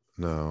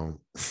 No.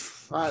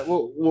 All right,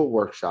 we'll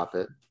workshop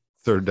it.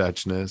 Third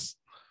Dutchness.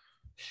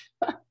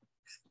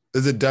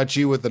 Is it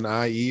Dutchy with an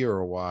IE or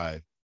a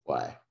Y?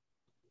 Y.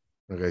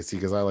 Okay, see,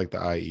 because I like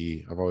the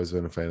IE. I've always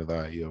been a fan of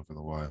the IE over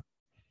the Y.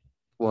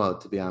 Well,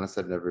 to be honest,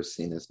 I've never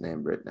seen his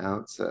name written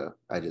out, so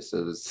I just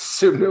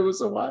assumed it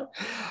was a Y.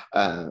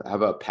 How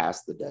about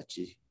past the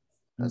Dutchy?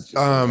 That's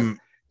just saying.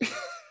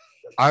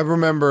 I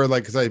remember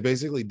like because I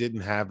basically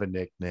didn't have a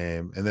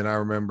nickname, and then I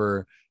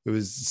remember it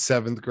was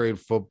seventh grade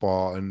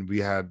football, and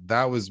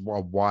that was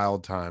a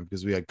wild time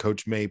because we had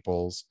Coach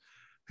Maples,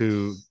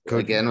 who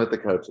Again with the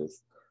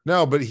coaches.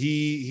 no, but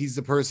he's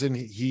the person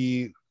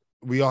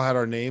we all had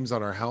our names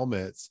on our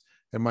helmets,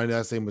 and my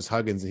last name was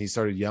Huggins, and he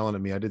started yelling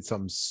at me. I did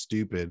something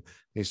stupid, and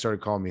he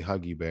started calling me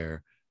Huggy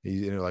Bear.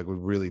 He like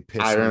would really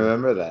piss I me.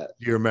 remember that.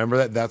 You remember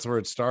that? That's where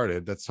it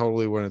started. That's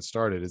totally when it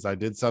started. Is I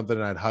did something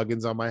and I had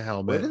Huggins on my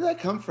helmet. Where did that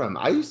come from?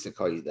 I used to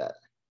call you that.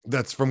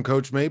 That's from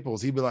Coach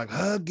Maples. He'd be like,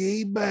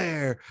 Huggy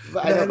Bear.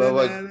 But I know, but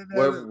like,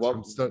 what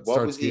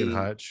was he?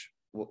 Hutch.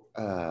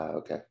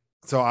 Okay.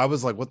 So I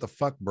was like, what the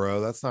fuck,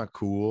 bro? That's not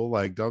cool.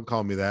 Like, don't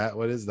call me that.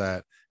 What is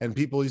that? And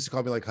people used to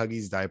call me like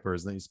Huggy's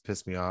diapers, and they used to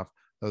piss me off.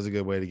 That was a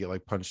good way to get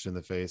like punched in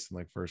the face in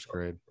like first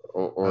grade.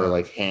 Or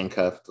like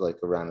handcuffed like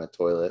around the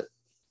toilet.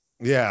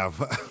 Yeah.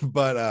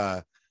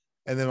 But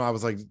and then I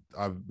was like,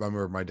 I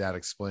remember my dad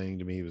explaining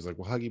to me, he was like,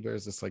 well, Huggy Bear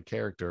is this like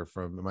character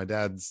from, my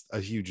dad's a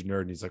huge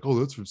nerd, and he's like, oh,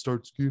 that's from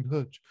Starsky and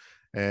Hutch.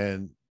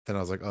 And then I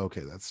was like,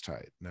 okay, that's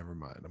tight. Never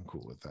mind. I'm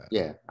cool with that.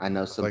 Yeah, I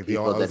know some like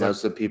people that know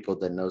some people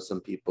that know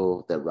some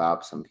people that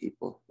rob some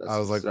people. That's I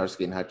was like,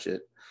 Starsky and Hutch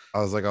it.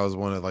 I was like, I was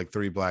one of like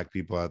 3 black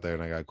people out there,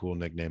 and I got a cool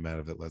nickname out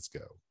of it. Let's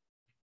go.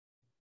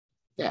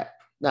 Yeah.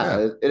 No,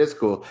 yeah. It is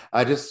cool.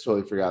 I just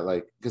totally forgot,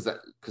 like, because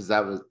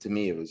that was, to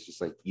me, it was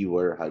just like you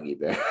were Huggy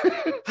Bear.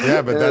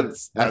 Yeah, but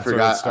that's I forgot.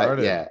 Where it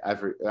started.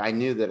 I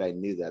knew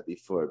that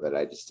before, but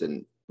I just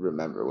didn't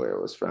remember where it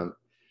was from.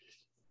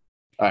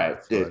 All right,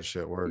 dude. That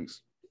shit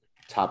works.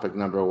 Topic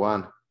number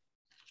 1.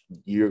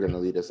 You're gonna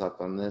lead us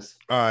up on this.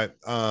 All right.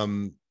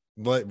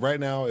 But right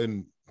now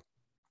in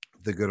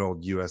the good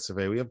old US of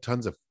A, we have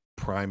tons of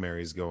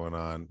primaries going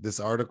on.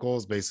 This article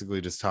is basically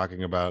just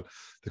talking about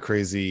the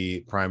crazy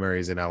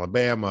primaries in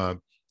Alabama,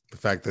 the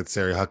fact that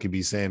Sarah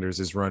Huckabee Sanders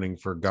is running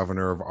for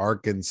governor of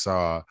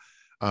Arkansas,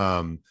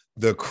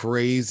 the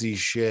crazy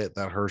shit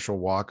that Herschel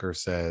Walker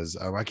says.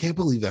 I can't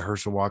believe that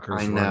Herschel Walker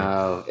is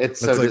running. It's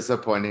so like,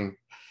 disappointing.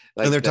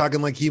 Like, and they're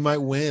talking like he might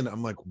win.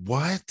 I'm like,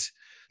 what?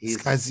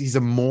 He's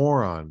a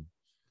moron.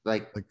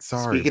 Like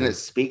sorry.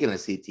 Speaking of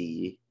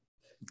CTE,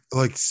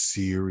 like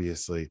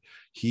seriously,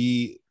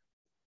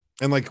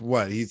 and like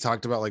what he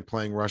talked about, like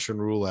playing Russian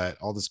roulette,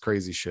 all this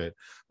crazy shit.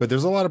 But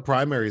there's a lot of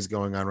primaries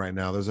going on right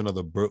now. There's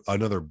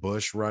another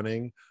Bush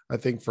running, I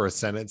think, for a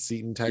Senate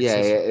seat in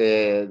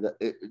Texas.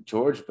 Yeah,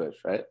 George Bush,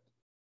 right?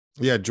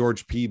 Yeah,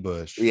 George P.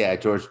 Bush. Yeah,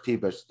 George P.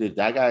 Bush. Dude,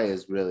 that guy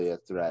is really a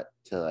threat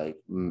to like.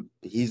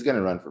 He's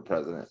gonna run for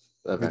president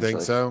eventually. You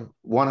think so?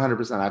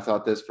 100%. I've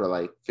thought this for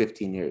like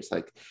 15 years.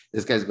 Like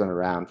this guy's been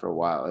around for a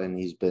while, and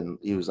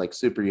he was like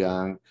super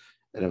young,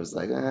 and it was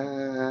like,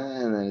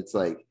 and then it's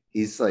like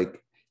he's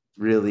like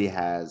really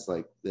has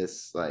like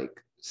this like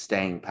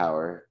staying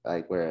power,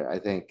 like where I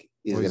think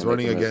he's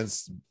running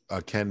against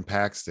Ken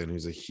Paxton,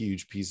 who's a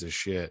huge piece of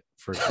shit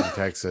for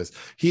Texas.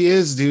 He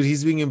is, dude.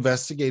 He's being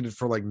investigated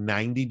for like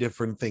 90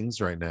 different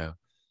things right now.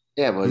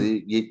 Yeah, well,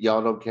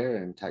 y'all don't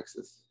care in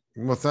Texas.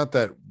 Well, it's not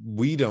that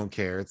we don't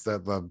care. It's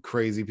that the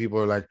crazy people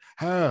are like,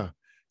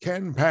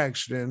 Ken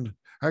Paxton,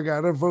 I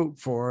gotta vote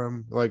for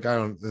him. Like,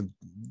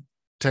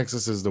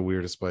 Texas is the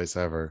weirdest place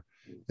ever.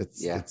 I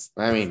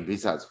mean,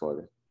 besides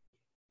Florida.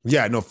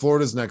 Yeah, no,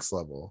 Florida's next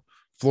level.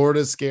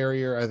 Florida's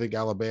scarier. I think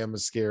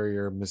Alabama's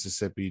scarier,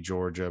 Mississippi,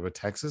 Georgia, but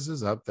Texas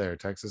is up there.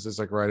 Texas is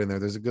like right in there.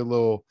 There's a good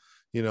little,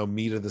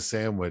 meat of the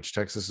sandwich.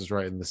 Texas is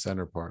right in the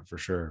center part for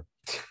sure.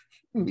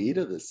 Meat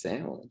of the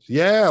sandwich.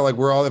 Yeah, like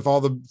if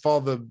all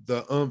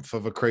the oomph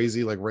of a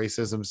crazy like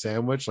racism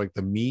sandwich, like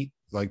the meat,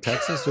 like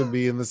Texas would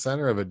be in the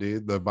center of it,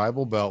 dude. The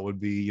Bible Belt would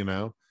be,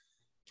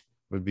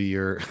 would be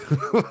your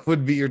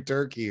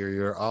turkey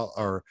or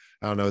I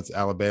don't know, it's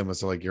Alabama,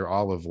 so like your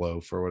olive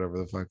loaf or whatever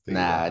the fuck.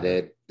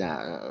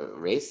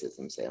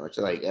 Racism sandwich.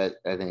 Like I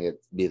think it'd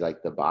be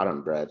like the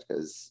bottom bread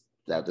because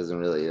that doesn't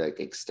really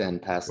like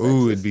extend past.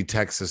 Ooh, it'd be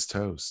Texas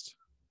toast.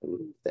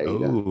 Ooh, there you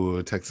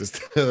go. Texas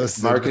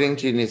toast. Marketing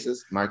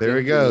geniuses. There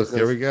we go.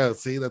 There we go.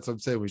 See, that's what I'm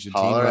saying. We should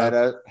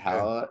holla.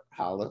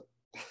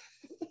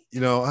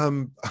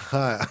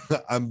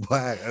 I'm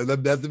black.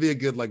 That'd have to be a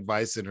good like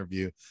Vice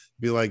interview.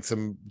 Be like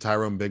some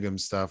Tyrone Bigham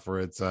stuff where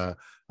it's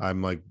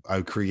I'm like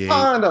I create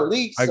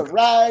rice.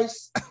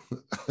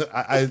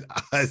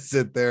 I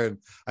sit there and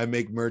I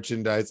make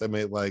merchandise. I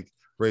make like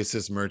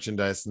racist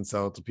merchandise and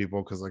sell it to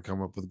people because I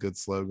come up with good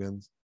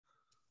slogans.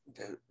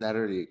 Dude, that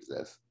already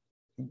exists.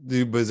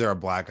 Dude, but is there a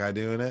black guy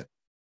doing it?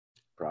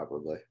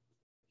 Probably.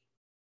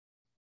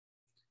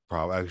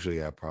 Actually,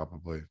 yeah,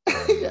 probably.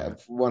 Yeah,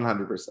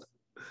 100%.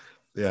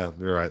 Yeah,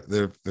 you're right.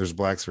 There's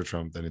blacks for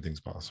Trump. Anything's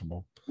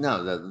possible.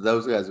 No,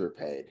 those guys were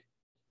paid.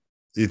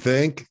 You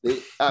think?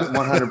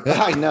 100.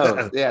 I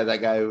know. Yeah, that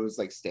guy who was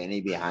like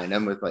standing behind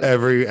him with like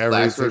every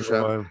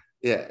single one.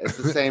 Yeah, it's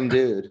the same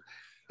dude.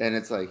 And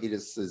it's like he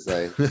just is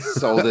like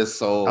sold his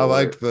soul. I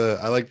like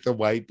the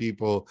white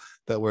people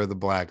that wear the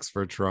blacks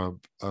for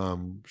Trump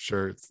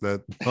shirts.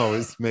 That's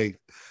always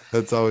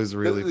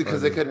really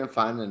because funny. they couldn't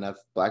find enough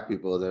black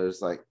people. There's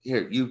like,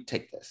 here, you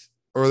take this.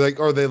 or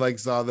they like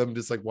saw them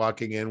just like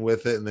walking in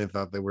with it and they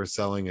thought they were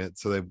selling it,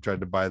 so they tried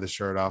to buy the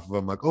shirt off of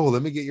them. Like, oh,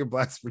 let me get your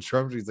Blacks for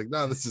Trump. He's like,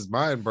 no, this is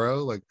mine,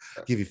 bro. Like,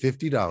 give you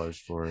 $50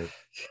 for it.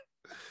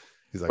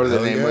 He's like, Or their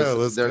hell name yeah,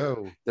 was let's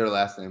go. their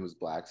last name was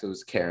Blacks. It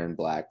was Karen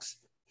Blacks.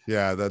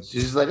 Yeah, that's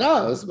She's just like,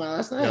 oh, this is my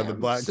last name. yeah.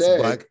 The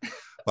Sick.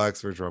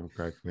 Blacks for Trump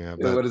cracked me up.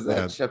 You know, what is that?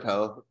 Yeah.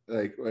 Chappelle,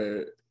 like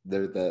where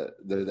they're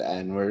the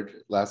N-word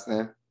last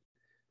name.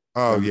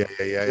 Oh yeah.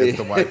 It's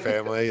the white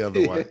family of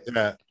the white.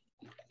 Yeah,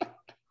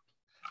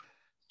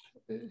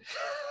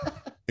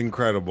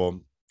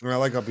 incredible. I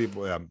like how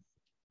people. Yeah,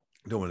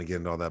 don't want to get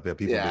into all that, but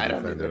people I get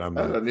don't offended. either. I'm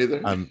I not. don't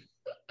either. I'm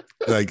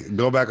like,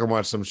 go back and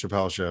watch some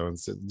Chappelle show and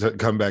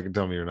come back and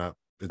tell me you're not.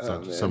 It's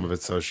not. Man. Some of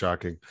it's so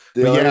shocking.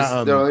 The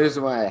But only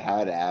reason why I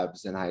had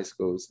abs in high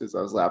school was because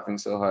I was laughing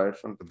so hard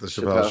from the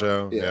Chappelle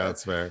show. Yeah,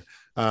 that's fair.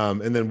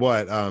 And then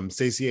what?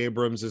 Stacey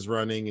Abrams is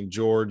running in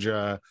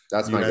Georgia.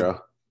 That's my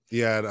girl.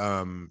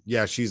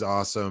 Yeah, she's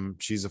awesome.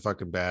 She's a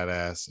fucking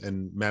badass.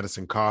 And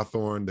Madison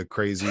Cawthorn, the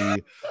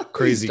crazy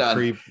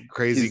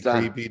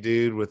creepy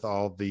dude with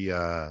all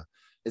the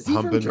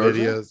humping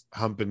videos,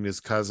 humping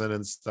his cousin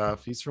and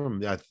stuff. He's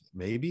from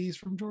maybe he's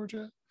from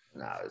Georgia.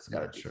 No, it's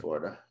gotta be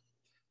Florida.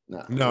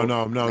 No. Matt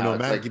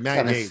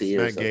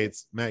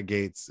Like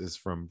Gates is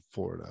from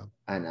Florida.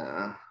 I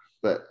know,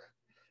 but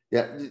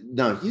yeah,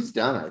 no, he's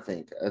done. I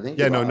think.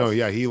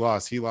 He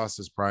lost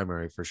his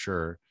primary for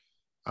sure.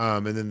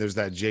 And then there's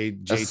that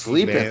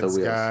JT Vance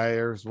guy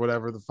or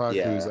whatever the fuck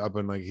who's up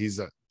in like he's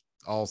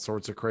all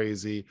sorts of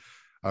crazy.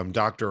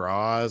 Dr.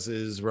 Oz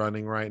is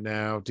running right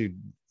now, dude.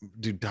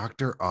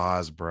 Dr.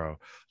 Oz, bro.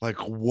 Like,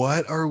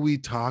 what are we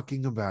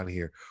talking about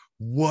here?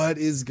 What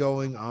is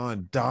going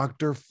on?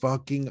 Dr.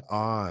 fucking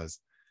Oz.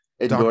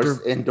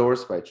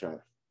 Endorsed by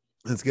Trump.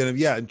 It's gonna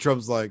and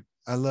Trump's like,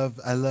 I love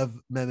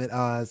Mehmet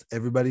Oz.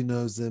 Everybody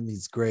knows him.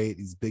 He's great.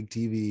 He's big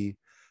TV,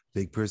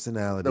 big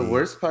personality. The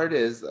worst part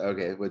is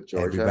with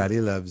Georgia.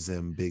 Everybody loves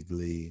him, Big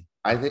Lee.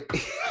 I think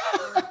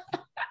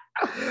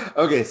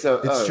okay,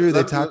 so it's true.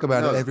 They talk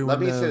about it. Everyone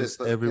knows. Say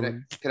this.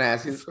 Everyone. Can I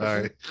ask you this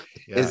question?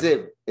 Yeah.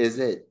 Is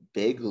it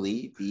Big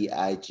Lee,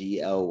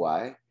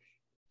 Bigly,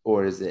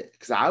 or is it?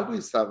 Because I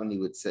always thought when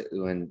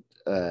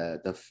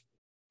the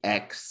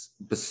ex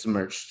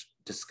besmirched,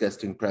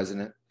 disgusting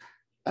president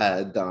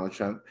Donald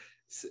Trump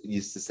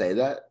used to say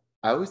that,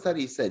 I always thought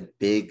he said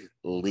Big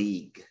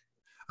League.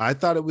 I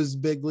thought it was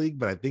Big League,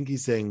 but I think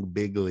he's saying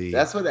Big League.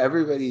 That's what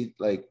everybody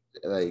like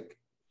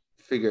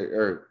figured,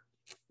 or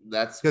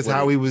that's because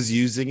how he was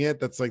using it.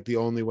 That's like the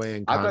only way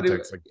in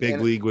context. Like Big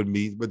League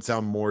would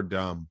sound more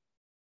dumb.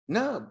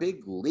 No,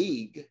 Big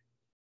League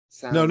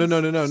sounds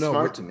no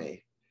smart to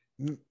me.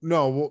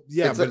 No, well,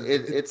 yeah,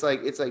 it's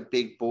like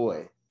Big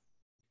Boy,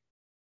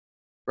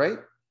 right?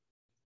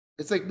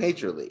 It's like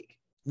Major League.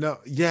 No,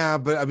 yeah,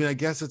 but I mean, I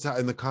guess it's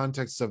in the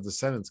context of the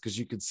sentence, because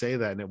you could say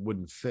that and it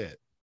wouldn't fit.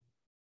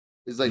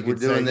 It's like we're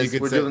doing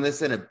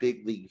this in a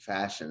big league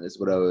fashion, is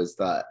what I always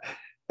thought.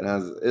 And I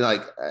was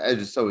like, I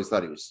just always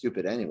thought he was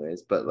stupid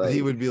anyways, but like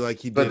he would be like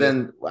but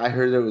then I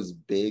heard it was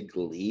Big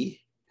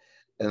Lee,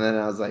 and then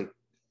I was like,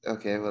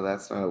 okay, well,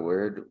 that's not a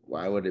word.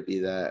 Why would it be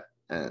that?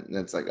 And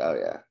it's like, oh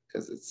yeah,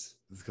 because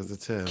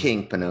it's him.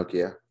 King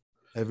Pinocchio.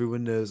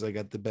 Everyone knows I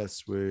got the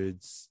best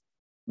words.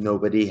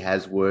 Nobody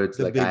has words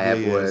like I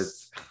have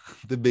words.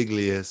 The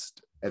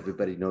bigliest.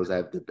 Everybody knows I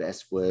have the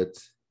best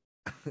words.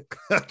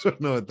 I don't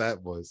know what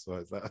that voice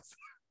was.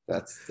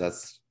 That's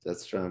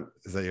Trump.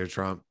 Is that your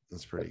Trump?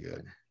 That's pretty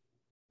good.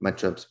 My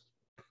Trump's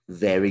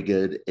very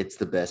good. It's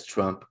the best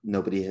Trump.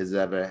 Nobody has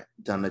ever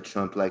done a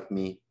Trump like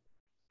me.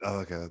 Oh,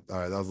 okay. All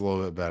right. That was a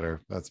little bit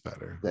better. That's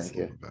better. Thank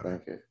you.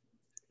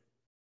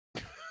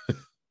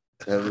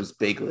 That was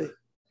Bigly.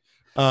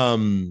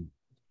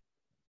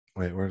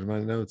 Wait, where did my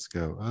notes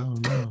go? Oh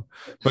no.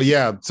 But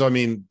yeah, so I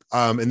mean,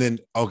 and then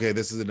okay,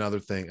 this is another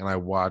thing, and I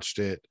watched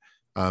it.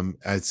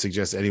 I'd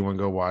suggest anyone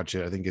go watch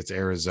it. I think it's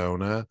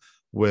Arizona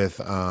with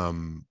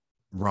Ron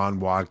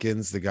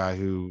Watkins, the guy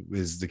who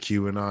is the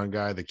QAnon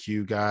guy, the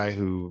Q guy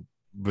who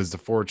was the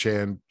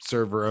 4chan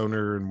server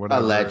owner and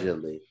whatever.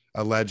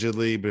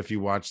 Allegedly, but if you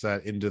watch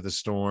that Into the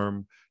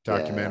Storm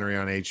documentary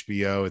on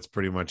HBO, it's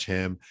pretty much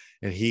him.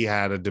 And he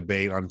had a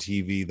debate on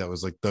TV that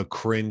was like the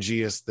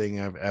cringiest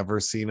thing I've ever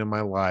seen in my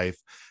life.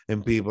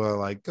 And people are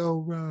like, "Go,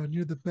 Ron,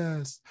 you're the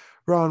best."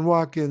 Ron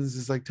Watkins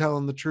is like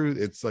telling the truth.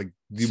 It's like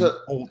the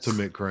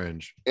ultimate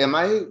cringe. Am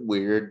I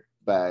weird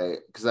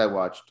because I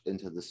watched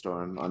Into the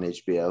Storm on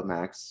HBO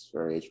Max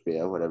or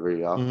HBO, whatever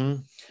y'all.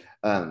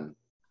 Mm-hmm.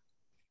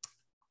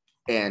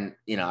 And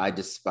I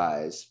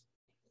despise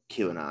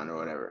QAnon or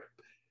whatever.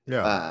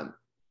 Yeah.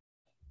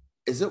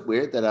 Is it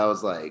weird that I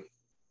was like,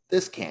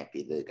 this can't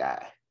be the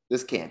guy.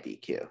 This can't be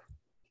Q.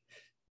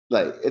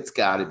 Like, it's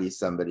got to be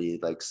somebody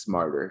like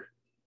smarter.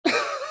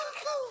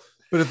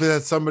 But if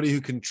that's somebody who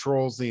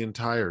controls the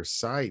entire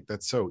site,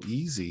 that's so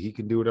easy. He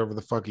can do whatever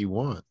the fuck he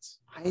wants.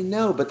 I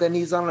know, but then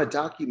he's on a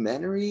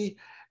documentary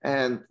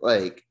and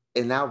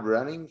now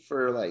running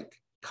for like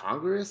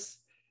Congress,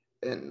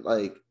 and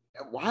like,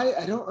 why?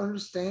 I don't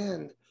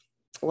understand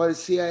why the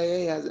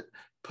CIA hasn't.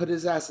 put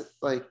his ass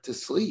like to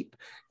sleep.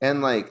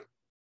 And like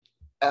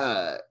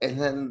and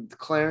then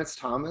Clarence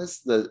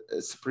Thomas, the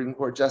Supreme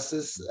Court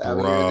justice out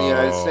here in the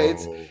United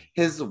States, Bro.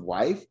 his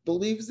wife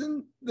believes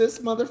in this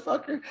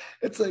motherfucker.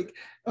 It's like,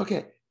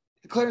 okay,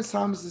 Clarence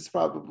Thomas is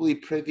probably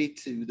privy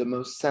to the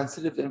most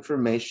sensitive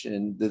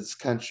information this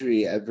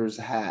country ever's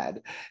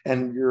had.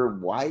 And your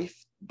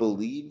wife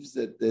believes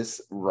that this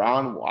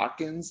Ron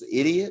Watkins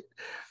idiot,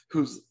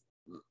 who's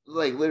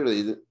like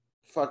literally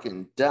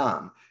fucking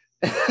dumb,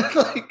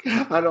 like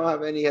I don't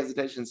have any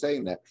hesitation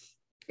saying that,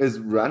 is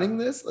running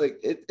this. Like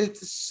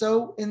it's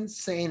so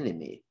insane to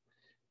me.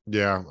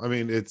 Yeah, I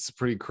mean, it's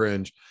pretty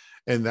cringe.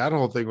 And that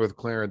whole thing with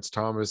Clarence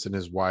Thomas and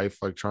his wife,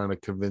 like trying to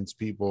convince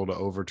people to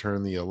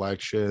overturn the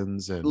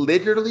elections and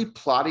Literally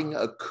plotting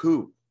a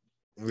coup.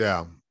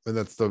 Yeah. And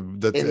that's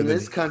in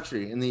this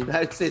country, in the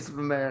United States of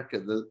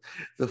America,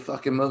 the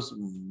fucking most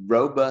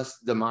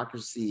robust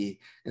democracy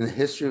in the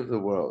history of the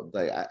world.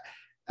 Like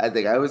I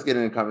think I always get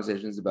into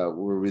conversations about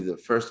were we the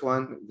first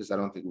one, because I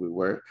don't think we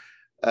were.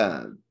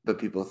 But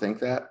people think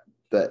that,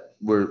 but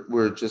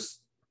we're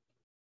just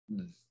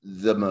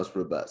the most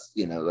robust.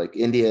 You know, like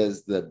India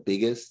is the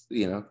biggest,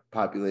 you know,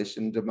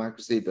 population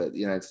democracy, but the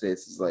United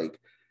States is like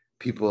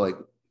people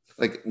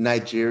like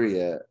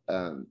Nigeria,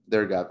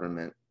 their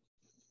government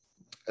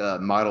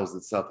models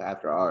itself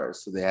after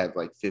ours. So they have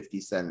like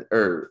 50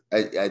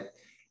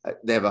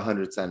 they have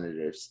 100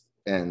 senators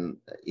and,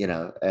 you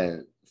know,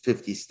 and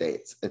 50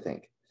 states, I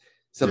think,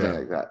 something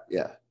like that.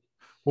 Yeah.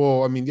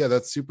 Well, I mean, yeah,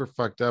 that's super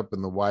fucked up.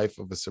 And the wife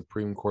of a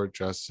Supreme Court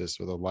justice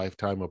with a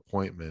lifetime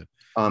appointment,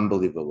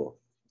 unbelievable,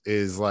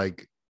 is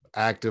like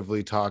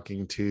actively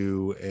talking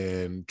to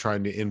and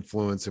trying to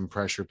influence and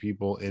pressure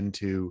people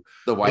into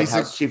the White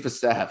House chief of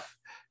staff.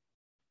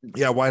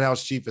 Yeah, White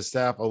House chief of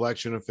staff,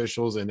 election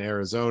officials in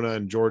Arizona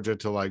and Georgia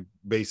to like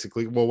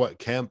basically, well, what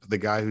Kemp, the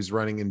guy who's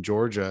running in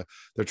Georgia,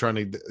 they're trying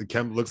to,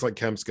 Kemp looks like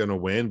Kemp's going to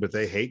win, but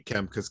they hate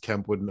Kemp because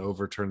Kemp wouldn't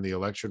overturn the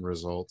election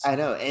results. I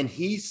know, and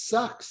he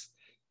sucks.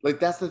 Like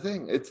that's the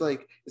thing. It's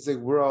like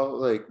we're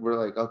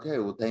like, okay,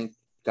 well, thank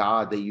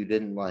God that you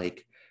didn't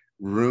like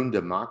ruin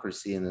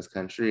democracy in this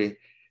country.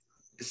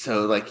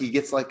 So like he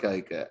gets like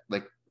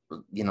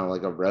you know,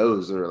 like a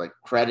rose or like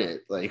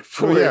credit, like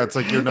for yeah, it's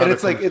like you're not. And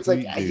it's like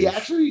he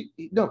actually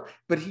no,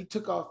 but he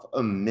took off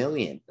 1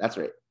 million. That's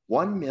right,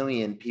 1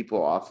 million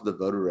people off the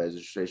voter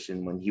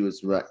registration when he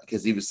was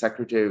because he was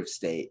Secretary of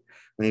State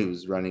when he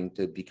was running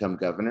to become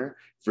governor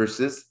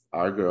versus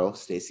our girl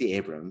Stacey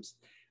Abrams.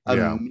 A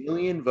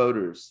million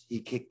voters he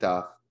kicked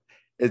off,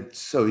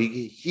 so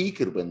he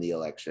could win the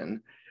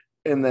election.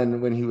 And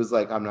then when he was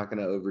like, I'm not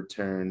going to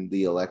overturn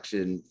the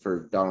election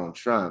for Donald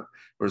Trump,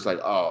 we're just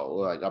like, oh,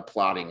 like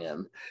applauding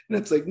him. And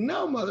it's like,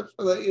 no,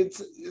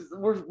 motherfucker,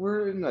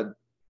 we're in a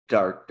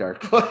dark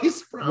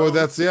place, bro. Well,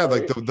 that's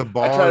like the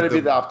bar. I try to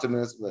be the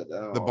optimist, but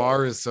the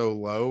bar is so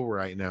low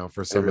right now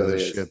for some of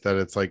this shit that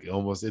it's like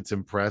almost, it's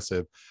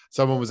impressive.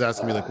 Someone was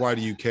asking me like, why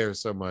do you care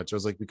so much? I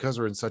was like, because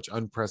we're in such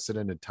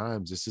unprecedented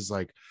times. This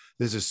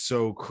is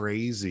so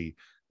crazy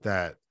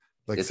that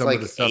like it's some like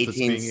of the stuff that's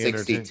being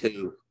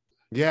 1862.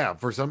 Yeah,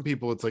 for some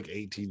people it's like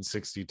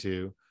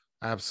 1862.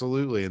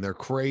 Absolutely. And they're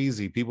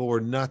crazy. People were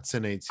nuts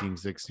in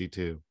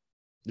 1862.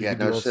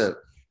 Shit.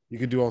 You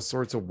could do all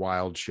sorts of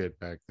wild shit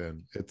back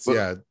then. It's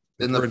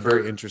in the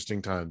very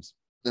interesting times.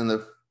 In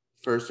the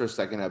first or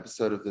second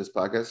episode of this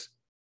podcast,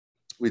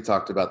 we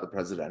talked about the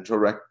presidential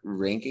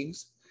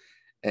rankings,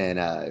 and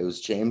it was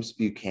James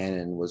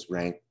Buchanan was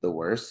ranked the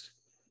worst,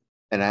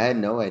 and I had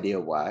no idea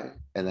why.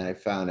 And then I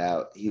found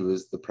out he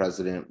was the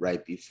president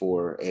right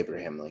before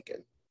Abraham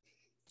Lincoln.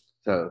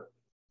 So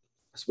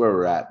that's where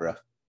we're at, bro.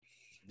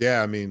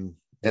 Yeah, I mean,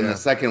 and the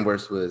second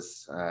worst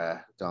was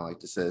don't like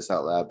to say this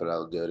out loud, but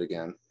I'll do it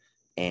again.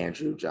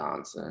 Andrew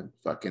Johnson,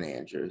 fucking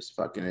Andrews,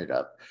 fucking it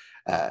up.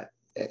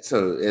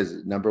 So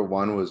is number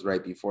one was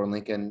right before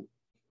Lincoln,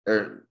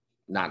 or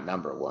not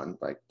number one,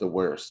 like the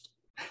worst.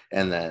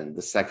 And then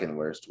the second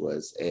worst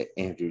was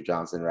Andrew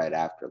Johnson right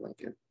after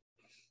Lincoln.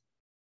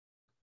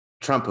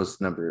 Trump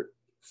was number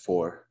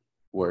 4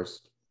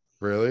 worst.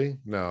 Really?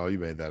 No, you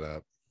made that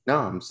up. No,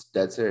 I'm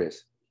dead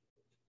serious.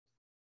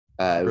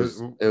 Where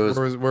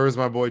was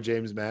my boy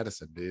James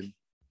Madison, dude?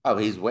 Oh,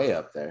 he's way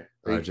up there.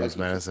 James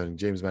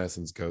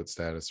Madison's GOAT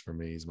status for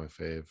me. He's my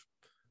fave.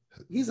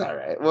 He's all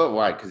right. Well,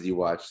 why? Because you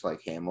watched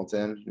like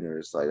Hamilton, and you're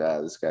just like,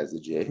 this guy's a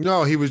G.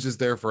 No, he was just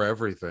there for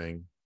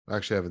everything. I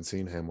actually haven't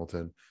seen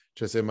Hamilton.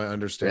 Just in my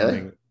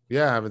understanding. Really?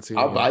 Yeah, I haven't seen.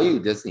 I'll buy you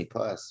Disney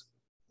Plus.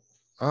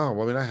 Oh,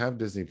 well, I mean, I have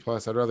Disney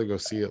Plus. I'd rather go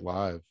see it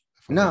live.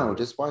 No,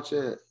 just watch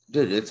it,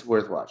 dude. It's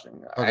worth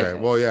watching. Okay.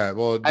 Well, yeah.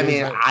 Well, I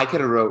mean, I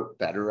could have wrote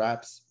better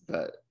raps,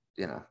 but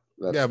you know.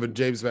 Yeah, but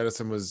James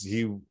Madison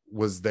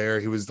was there.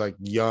 He was like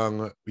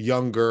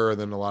younger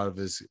than a lot of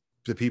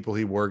the people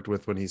he worked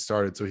with when he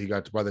started. So he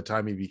got to, by the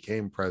time he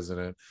became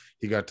president,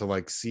 he got to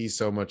like see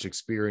so much,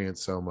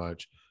 experience so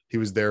much. He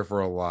was there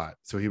for a lot.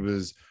 So he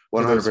was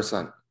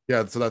 100%.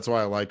 Yeah, so that's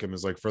why I like him,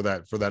 is like for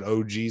that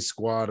OG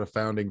squad of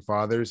founding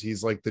fathers,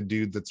 he's like the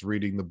dude that's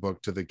reading the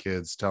book to the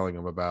kids, telling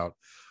them about,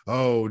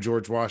 oh,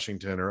 George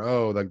Washington, or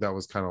oh, like that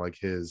was kind of like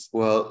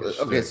Well, his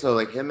okay, shit. so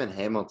like him and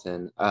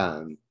Hamilton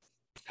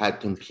had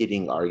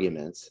competing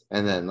arguments,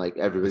 and then like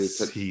everybody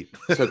His heat.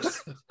 took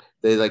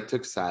they like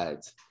took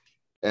sides,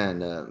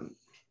 and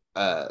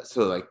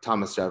so like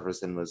Thomas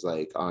Jefferson was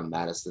like on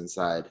Madison's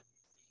side,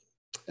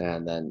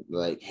 and then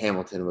like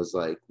Hamilton was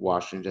like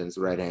Washington's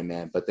right hand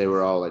man, but they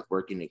were all like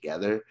working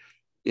together,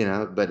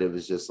 but it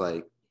was just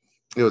like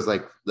it was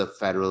like the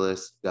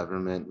federalist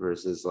government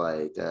versus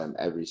like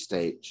every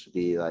state should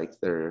be like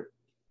their,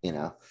 you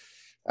know,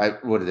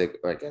 what do they,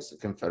 I guess the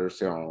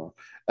Confederacy, I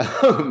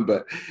don't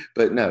know.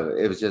 But no,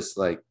 it was just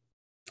like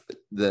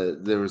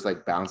there was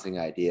like bouncing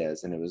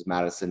ideas, and it was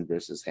Madison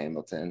versus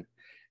Hamilton,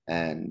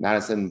 and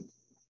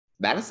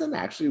Madison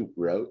actually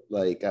wrote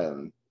like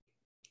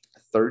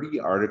 30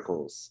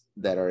 articles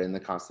that are in the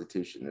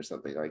Constitution or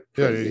something like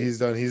Yeah, dude,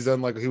 crazy. he's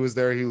done like he was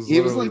He was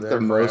literally like the there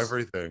for most,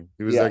 everything.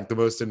 He was yeah, like the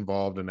most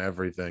involved in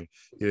everything.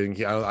 He didn't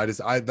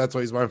that's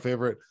why he's my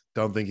favorite.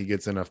 Don't think he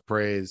gets enough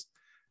praise.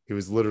 He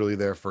was literally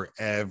there for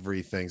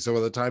everything. So by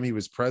the time he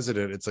was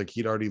president, it's like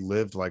he'd already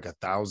lived like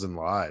 1,000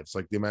 lives.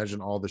 Like imagine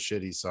all the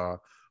shit he saw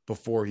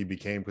before he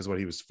became, because what,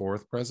 he was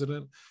fourth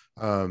president.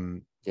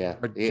 yeah.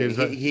 James,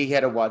 He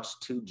had to watch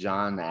two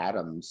John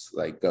Adams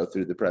like go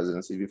through the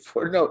presidency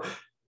before. No,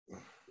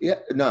 yeah,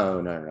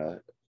 no.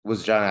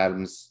 Was John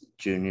Adams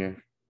Jr.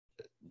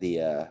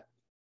 the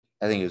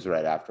I think it was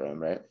right after him,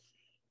 right?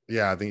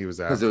 yeah, I think he was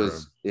Because it after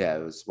was, him. yeah,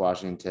 it was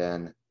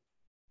Washington,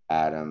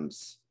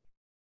 Adams,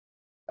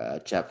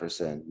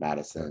 Jefferson,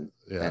 Madison,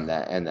 Yeah.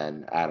 and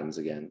then Adams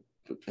again,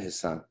 his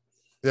son.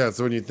 Yeah,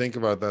 so when you think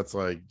about that's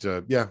like,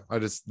 yeah, I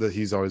just that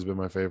he's always been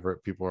my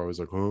favorite. People are always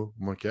like, oh,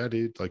 I'm like, yeah,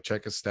 dude, like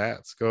check his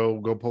stats, go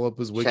pull up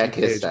his wiki Check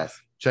his page, stats.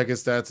 check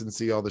his stats, and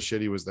see all the shit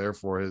he was there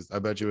for. I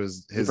bet you He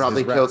his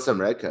probably rap. killed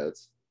some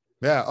redcoats.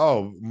 Yeah,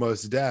 oh,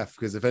 most deaf.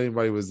 Because if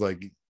anybody was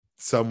like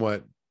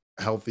somewhat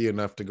healthy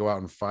enough to go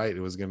out and fight,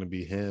 it was going to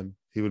be him.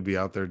 He would be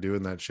out there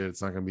doing that shit.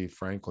 It's not going to be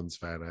Franklin's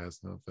fat ass.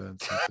 No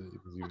offense,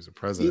 because he was a He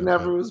president, but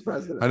never was I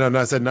president. know.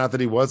 I said not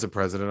that he was a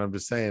president. I'm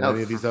just saying No,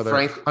 any of these other.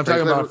 I'm talking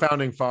Franklin. about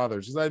founding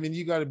fathers. I mean,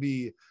 you got to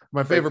be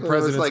my favorite Franklin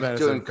was president's like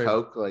Madison. doing Favorite.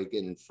 coke like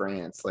in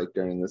France, like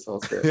during this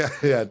whole shit. Yeah,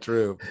 yeah,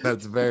 true.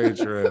 That's very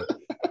true.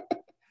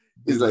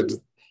 He's He's like, like,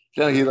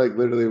 just, he like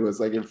literally was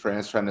like in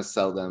France trying to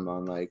sell them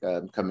on like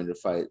coming to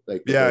fight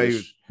like the yeah,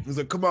 British. he's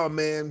like, come on,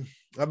 man.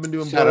 I've been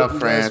doing Shut blow up, up you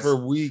guys France. for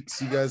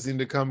weeks. You guys need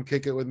to come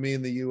kick it with me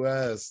in the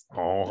U.S.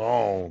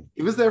 Oh.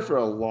 He was there for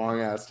a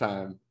long ass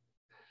time.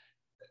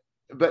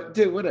 But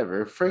dude,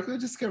 whatever.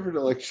 Franklin discovered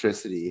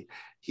electricity.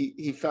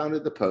 He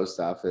founded the post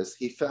office.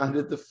 He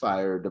founded the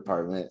fire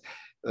department.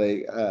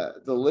 Like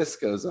the list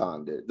goes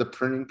on, dude. The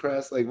printing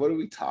press. Like, what are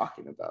we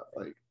talking about?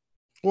 Like,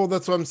 Well,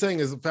 that's what I'm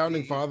saying. Is a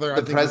founding father, the I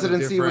think, is a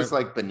presidency was different.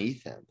 like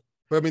beneath him.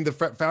 But I mean, the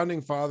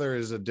founding father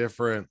is a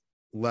different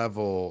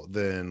level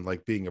than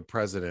like being a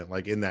president,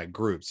 like in that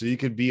group. So you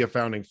could be a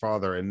founding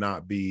father and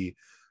not be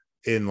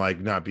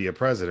not be a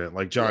president.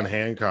 Like John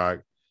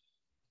Hancock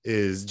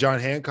is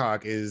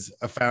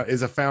a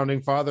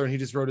founding father, and he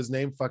just wrote his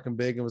name fucking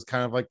big and was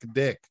kind of like a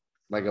dick,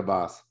 Like a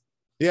boss.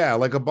 yeah,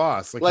 like a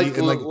boss, Like you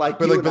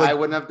and I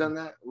wouldn't have done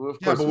that. Well, of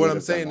yeah, course but we what would I'm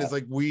have done saying that. is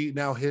like we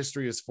now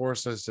history has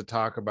forced us to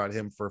talk about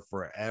him for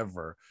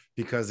forever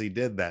because he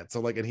did that.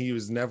 So like, and he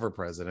was never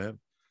president.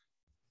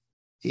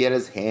 He had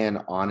his hand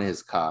on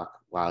his cock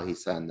while he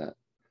signed that.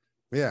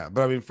 Yeah,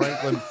 but I mean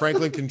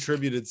Franklin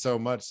contributed so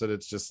much that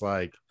it's just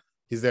like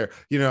he's there.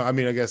 I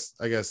mean, I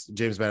guess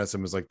James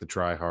Madison was like the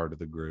try hard of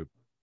the group.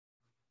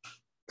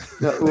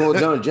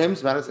 No,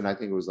 James Madison, I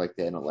think, was like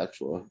the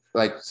intellectual.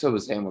 Like, so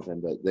was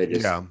Hamilton, but they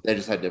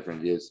just had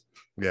different views.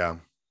 Yeah.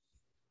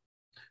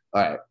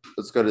 All right,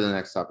 let's go to the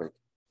next topic.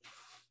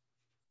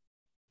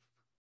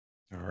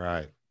 All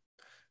right.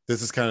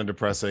 This is kind of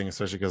depressing,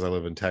 especially because I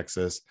live in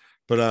Texas.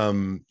 But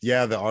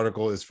yeah, the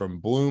article is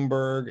from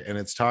Bloomberg, and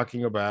it's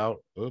talking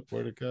about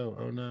where'd it go?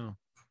 Oh no.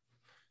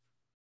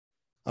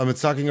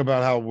 It's talking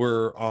about how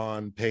we're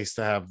on pace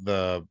to have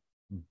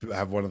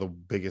one of the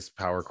biggest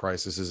power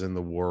crises in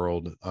the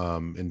world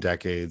in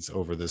decades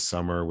over this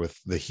summer with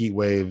the heat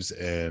waves.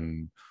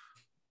 And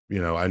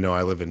I know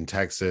I live in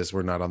Texas.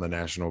 We're not on the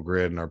national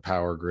grid, and our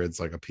power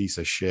grid's like a piece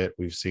of shit.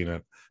 We've seen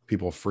it,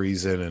 people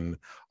freezing and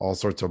all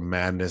sorts of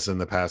madness in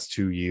the past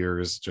 2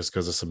 years just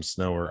because of some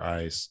snow or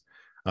ice.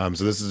 So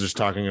this is just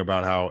talking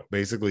about how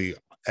basically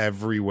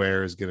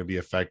everywhere is going to be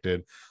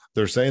affected.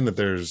 They're saying that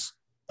there's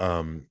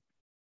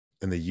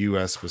in the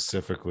US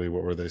specifically,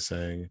 what were they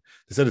saying?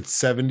 They said it's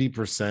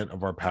 70%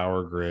 of our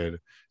power grid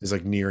is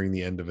like nearing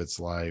the end of its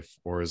life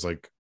or is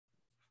like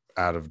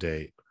out of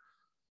date.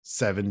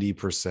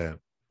 70%.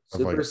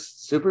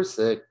 Super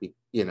sick.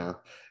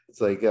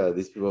 It's like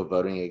these people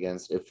voting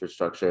against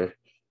infrastructure.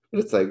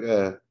 It's like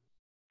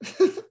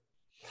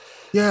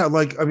yeah,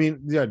 like I mean,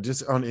 yeah,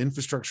 just on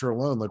infrastructure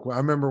alone. Like I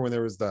remember when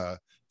there was the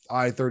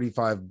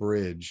I-35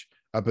 bridge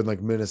up in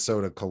like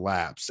Minnesota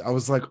collapsed. I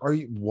was like, are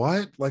you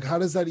what? Like, how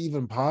does that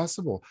even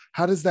possible?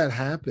 How does that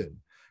happen?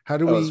 How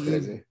do That we was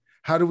crazy.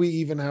 how do we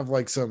even have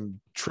like some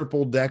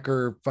triple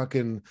decker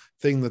fucking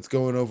thing that's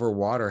going over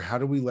water? How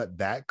do we let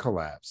that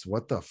collapse?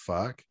 What the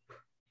fuck?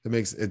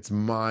 It's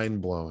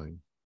mind blowing.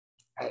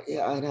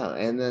 Yeah, I know.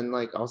 And then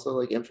like also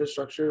like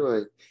infrastructure,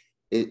 like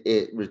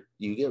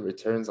you get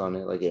returns on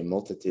it like in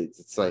multitudes.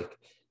 It's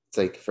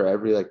like for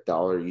every like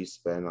dollar you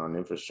spend on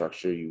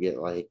infrastructure, you get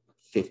like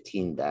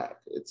 15 back.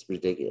 It's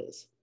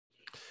ridiculous.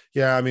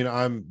 Yeah, I mean,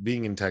 I'm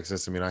being in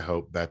Texas. I mean, I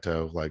hope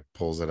Beto like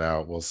pulls it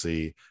out. We'll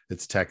see.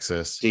 It's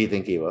Texas. Do you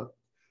think he will?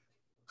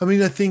 I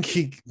mean, I think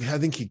he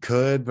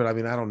could, but I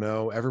mean, I don't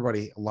know.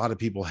 A lot of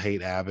people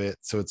hate Abbott,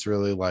 so it's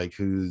really like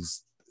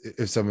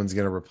if someone's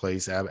gonna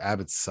replace Abbott.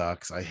 Abbott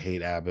sucks. I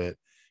hate Abbott.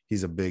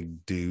 He's a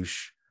big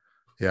douche.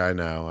 Yeah, I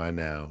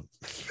know.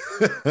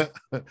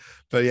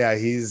 But yeah,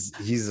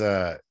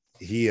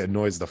 he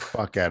annoys the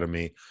fuck out of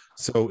me.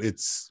 So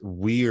it's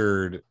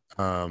weird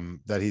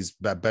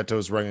that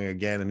Beto's running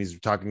again, and he's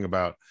talking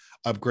about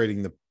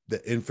upgrading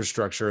the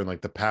infrastructure and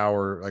like the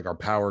power, like our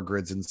power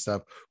grids and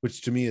stuff,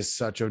 which to me is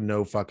such a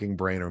no fucking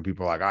brainer. And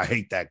people are like, I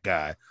hate that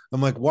guy.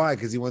 I'm like, why?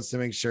 Because he wants to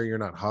make sure you're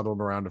not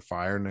huddled around a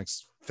fire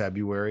next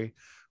February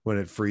when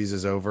it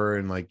freezes over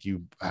and like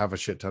you have a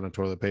shit ton of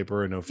toilet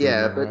paper and no food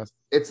Yeah, in your but house.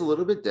 it's a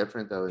little bit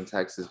different though in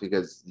Texas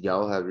because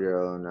y'all have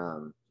your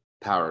own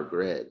power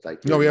grid.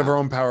 Like No, you're we have not our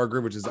own power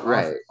grid, which is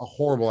right. a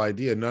horrible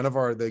idea. None of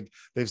our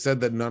they've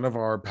said that none of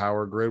our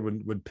power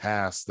grid would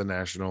pass the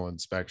national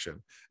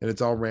inspection, and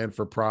it's all ran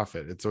for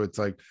profit. It's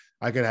like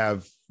I could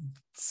have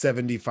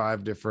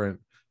 75 different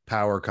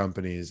power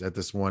companies at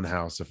this one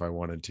house if I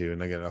wanted to,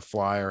 and I get a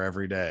flyer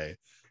every day.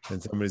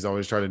 And somebody's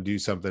always trying to do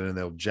something, and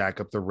they'll jack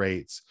up the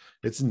rates.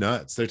 It's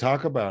nuts. They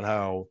talk about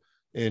how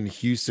in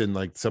Houston,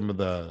 like some of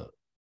the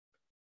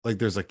like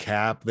there's a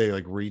cap, they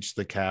like reached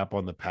the cap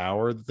on the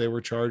power that they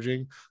were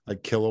charging,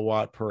 like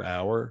kilowatt per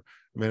hour.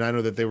 I mean, I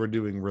know that they were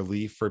doing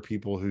relief for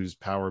people whose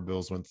power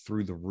bills went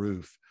through the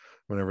roof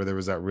whenever there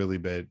was that really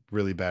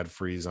bad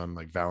freeze on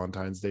like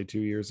Valentine's Day 2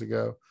 years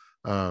ago.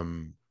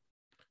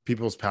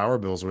 People's power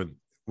bills went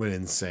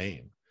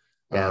insane.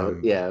 Yeah,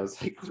 it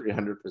was like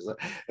 300%.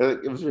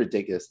 It was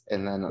ridiculous.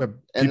 And then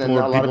People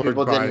a lot of are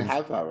people didn't buying,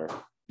 have power.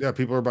 yeah,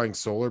 people are buying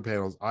solar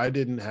panels. I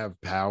didn't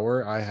have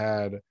power. I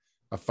had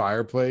a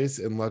fireplace,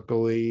 and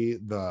luckily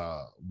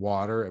the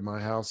water at my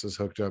house is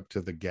hooked up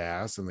to the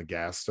gas, and the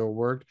gas still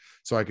worked,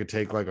 so I could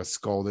take like a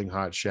scalding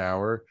hot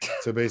shower.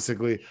 So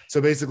basically,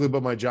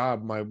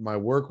 but my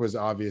work was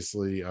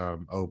obviously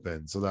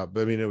open, so that,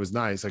 I mean, it was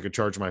nice. I could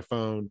charge my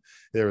phone.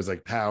 There was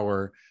like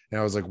power, and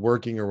I was like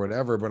working or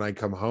whatever. But when I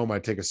come home, I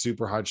take a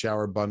super hot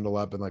shower, bundle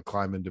up, and like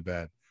climb into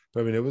bed.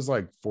 But I mean, it was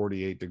like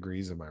 48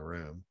 degrees in my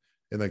room,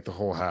 in like the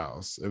whole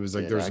house. It was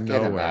like Dude, there's I no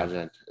can't way.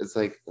 imagine. It's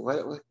like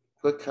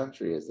what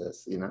country is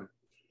this? You know?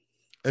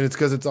 And it's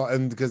because it's all,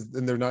 and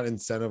they're not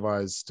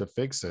incentivized to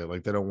fix it.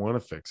 Like they don't want to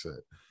fix it.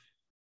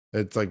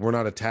 It's like we're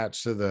not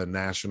attached to the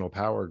national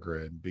power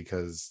grid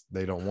because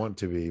they don't want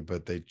to be,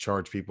 but they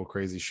charge people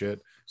crazy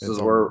shit. This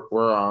is we're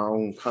our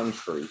own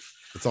country.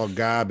 It's all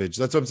garbage.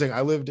 That's what I'm saying.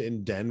 I lived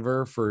in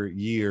Denver for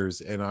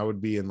years, and I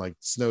would be in like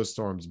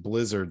snowstorms,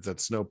 blizzards, that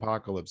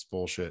snowpocalypse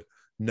bullshit.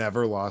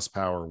 Never lost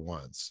power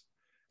once.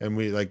 And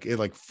we like it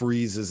like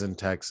freezes in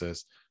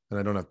Texas, and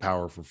I don't have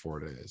power for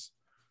 4 days.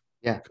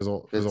 Yeah,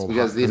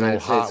 Because the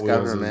United States Hot Wheels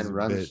government is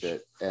runs bitch.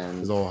 shit, and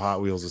His old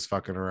Hot Wheels is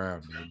fucking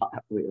around, dude.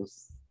 Hot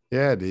Wheels.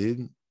 Yeah,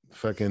 dude.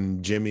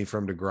 Fucking Jimmy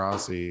from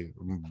Degrassi,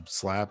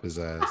 slap his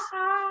ass.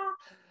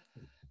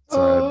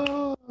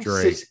 Oh,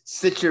 Drake.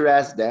 sit your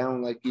ass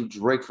down like you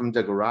Drake from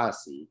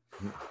Degrassi.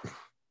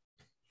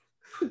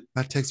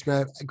 I text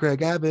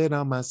Greg Abbott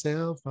on my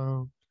cell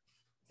phone.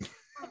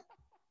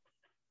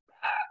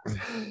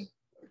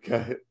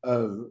 Okay.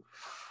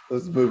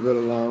 Let's move it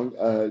along.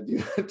 Do you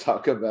want to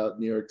talk about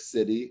New York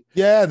City?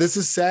 Yeah, this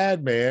is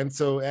sad, man.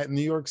 So at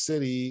New York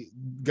City,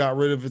 got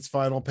rid of its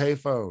final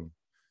payphone.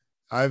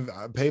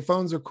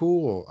 Payphones are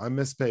cool. I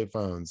miss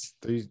payphones.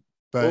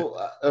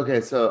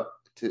 Okay, so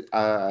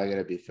I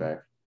gotta be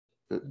fair.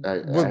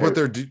 What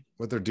they're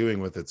doing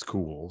with it's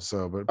cool.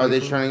 So, but are they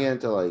turning it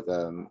into like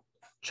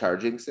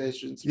charging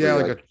stations? Yeah,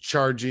 like a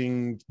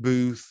charging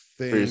booth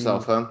thing for your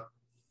cell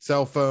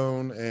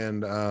phone,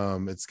 and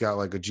it's got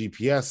like a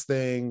GPS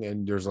thing,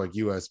 and there's like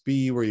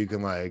USB where you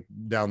can like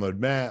download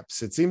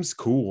maps. It seems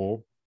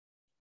cool,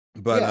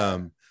 but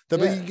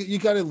you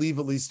got to leave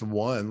at least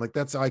one. Like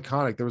that's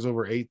iconic. There was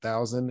over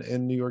 8,000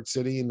 in New York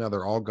City, and now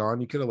they're all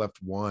gone. You could have left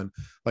one,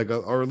 like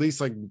or at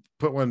least like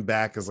put one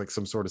back as like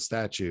some sort of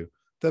statue.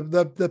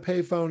 The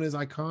payphone is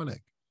iconic.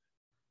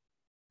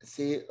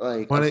 See,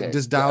 like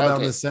just dial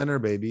down the center,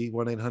 baby.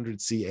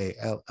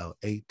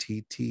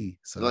 1-800-CALLATT.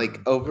 So like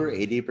over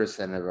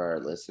 80% of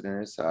our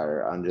listeners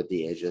are under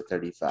the age of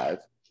 35.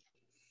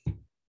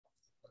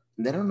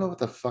 They don't know what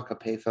the fuck a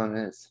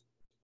payphone is.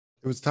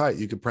 It was tight.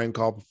 You could prank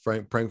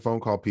phone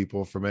call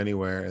people from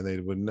anywhere, and they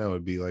wouldn't know.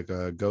 It'd be like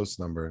a ghost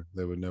number.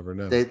 They would never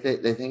know. They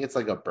think it's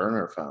like a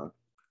burner phone.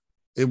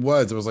 It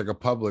was like a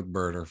public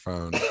burner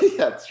phone.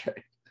 That's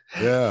right.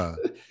 Yeah.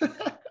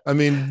 I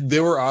mean, they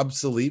were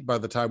obsolete by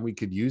the time we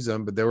could use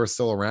them, but they were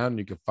still around. And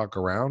you could fuck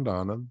around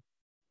on them.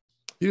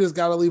 You just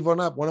gotta leave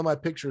one up. One of my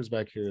pictures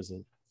back here is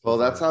a Well,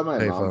 that's how my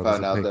mom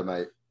found out pink. that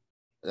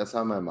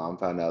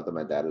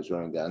my dad was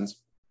running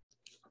guns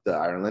to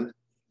Ireland.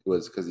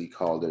 Was because he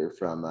called her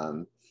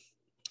from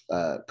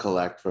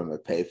collect from a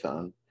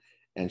payphone,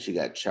 and she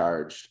got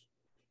charged,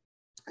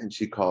 and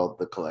she called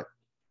the collect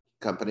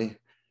company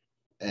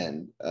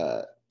and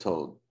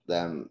told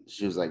them.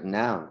 She was like,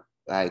 no,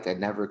 like I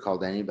never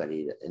called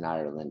anybody in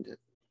Ireland,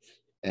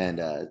 and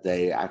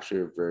they actually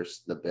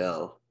reversed the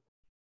bill,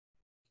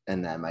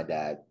 and then my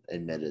dad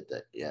admitted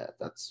that he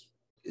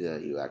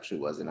actually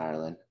was in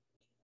Ireland.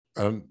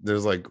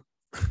 There's like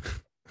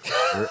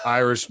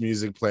Irish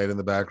music playing in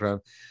the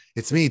background.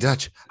 It's me,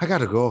 Dutch. I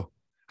gotta go.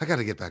 I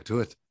gotta get back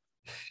to it.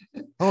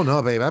 Oh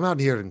no, babe, I'm out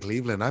here in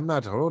Cleveland. I'm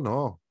not. Oh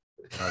no,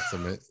 that's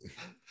a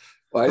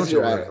Why is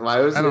your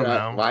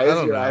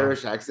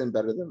Irish accent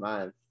better than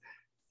mine?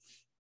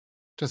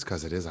 Just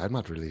because it is. I'm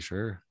not really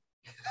sure.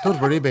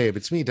 Don't worry, babe.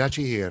 It's me,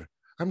 Dutchy here.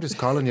 I'm just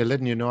calling you,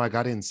 letting you know I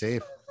got in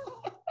safe.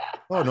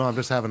 Oh no, I'm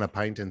just having a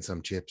pint and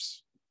some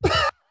chips.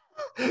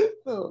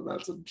 No,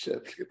 not some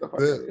chips. Get the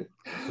fuck out of here.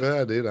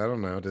 Yeah, dude. I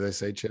don't know. Do they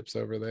say chips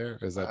over there?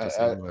 Is that just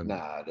England?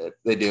 Nah,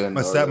 they do.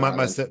 My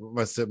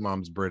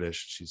stepmom's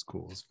British. She's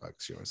cool as fuck.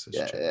 She always says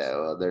chips. Yeah.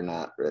 Well, they're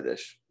not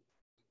British.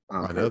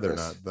 I know they're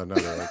not. They're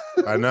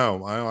like, I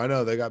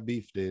know. They got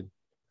beef, dude.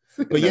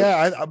 But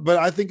yeah,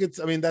 I think it's.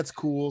 I mean, that's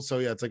cool. So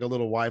yeah, it's like a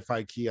little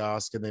Wi-Fi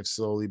kiosk, and they've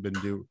slowly been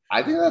doing.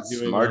 I think that's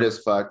smart as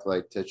fuck.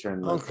 Like to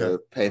turn the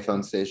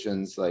payphone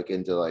stations like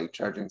into like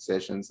charging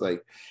stations,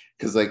 like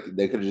because like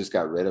they could have just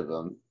got rid of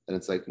them, and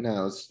it's like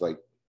no, let's like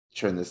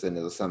turn this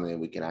into something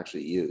we can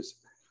actually use.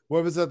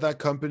 What was that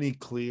company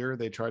Clear?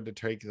 They tried to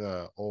take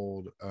the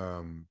old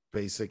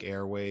basic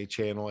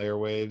channel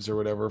airwaves or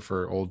whatever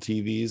for old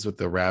TVs with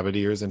the rabbit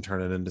ears and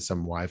turn it into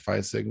some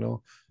Wi-Fi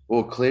signal.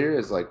 Well, Clear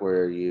is like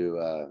where you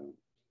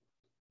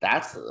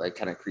that's like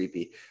kind of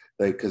creepy,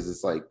 like because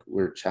it's like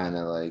where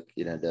China like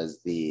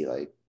does the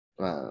like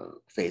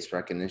face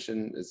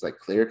recognition. It's like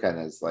Clear kind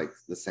of is like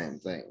the same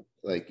thing.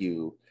 Like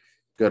you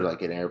go to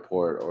like an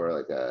airport or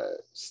like a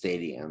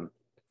stadium,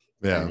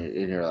 and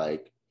you're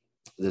like,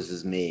 this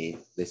is me.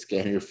 They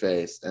scan your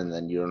face, and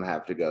then you don't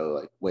have to go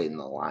like wait in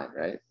the line,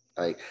 right?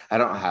 Like I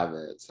don't have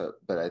it,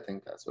 but I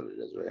think that's what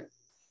it is, right?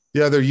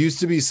 Yeah, there used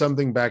to be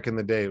something back in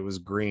the day. It was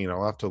green.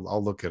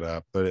 I'll look it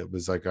up, but it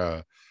was like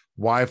a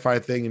Wi-Fi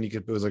thing, and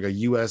it was like a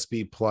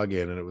USB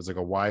plug-in, and it was like a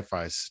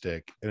Wi-Fi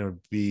stick, and it would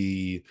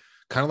be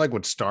kind of like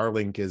what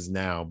Starlink is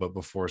now, but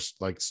before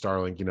like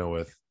Starlink,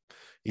 with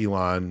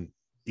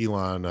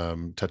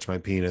Elon touch my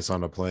penis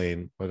on a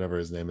plane, whatever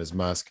his name is,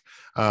 Musk.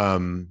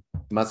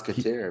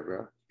 Musketeer,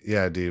 bro.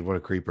 Yeah, dude, what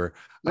a creeper.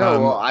 No,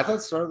 well, I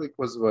thought Starlink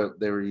was what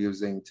they were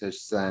using to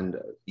send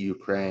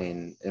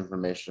Ukraine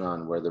information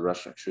on where the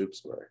Russian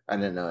troops were. I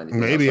didn't know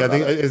anything. Maybe I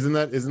think isn't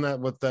that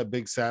what that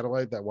big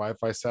satellite, that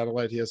Wi-Fi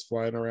satellite he has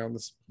flying around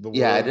the world?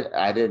 Yeah,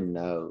 I didn't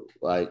know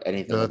like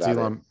anything. That's about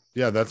Elon. It.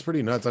 Yeah, that's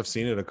pretty nuts. I've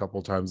seen it a couple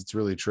of times. It's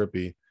really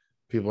trippy.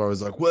 People are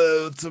always like,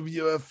 "Whoa, it's a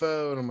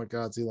UFO," and I'm like,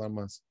 "God, it's Elon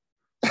Musk."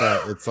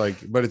 It's like,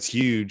 but it's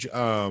huge.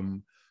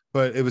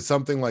 But it was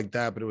something like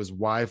that, but it was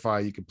Wi-Fi.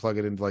 You could plug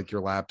it into like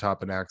your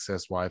laptop and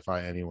access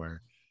Wi-Fi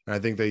anywhere. And I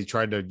think they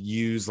tried to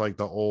use like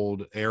the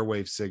old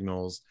airwave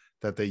signals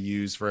that they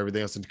use for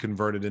everything else and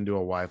convert it into a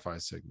Wi-Fi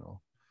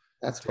signal.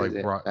 That's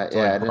crazy.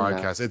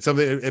 Broadcast. It's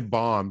something it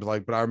bombed,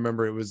 like, but I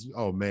remember it was,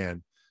 oh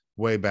man,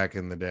 way back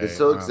in the day. It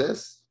still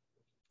exists.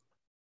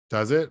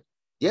 Does it?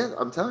 Yeah,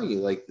 I'm telling you,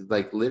 like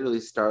literally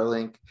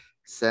Starlink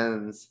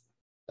sends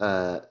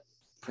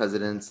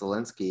President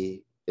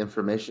Zelensky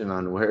information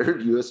on where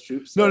U.S.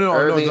 troops. No,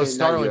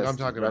 Starlink.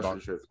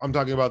 I'm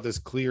talking about this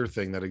Clear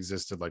thing that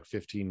existed like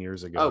 15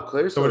 years ago. Oh,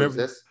 Clear still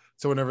exists.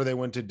 So whenever they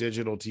went to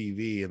digital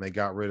TV and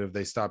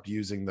they stopped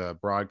using the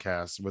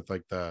broadcast with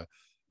like the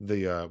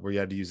where you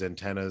had to use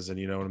antennas and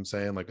what I'm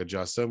saying, like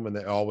adjust them, and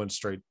they all went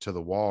straight to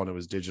the wall and it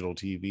was digital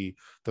TV.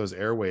 Those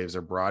airwaves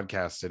are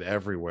broadcasted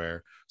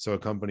everywhere. So a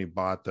company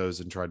bought those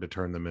and tried to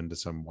turn them into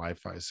some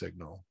Wi-Fi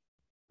signal.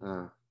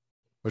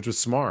 Which was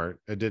smart.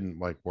 It didn't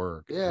like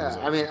work. Yeah,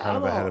 I mean, kind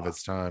of ahead of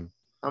its time.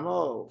 I'm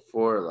all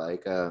for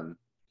like,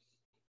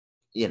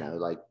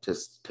 like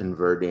just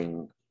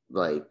converting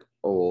like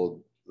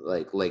old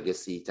like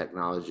legacy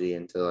technology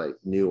into like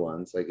new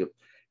ones. Like if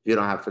you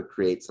don't have to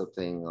create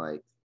something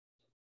like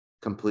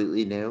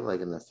completely new,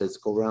 like in the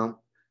physical realm,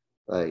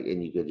 like,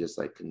 and you could just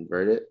like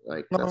convert it.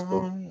 Like that's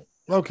cool.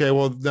 Okay,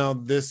 well now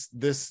this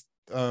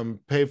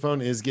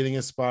payphone is getting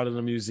a spot in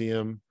a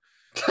museum.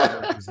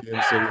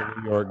 Museum City,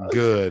 New York.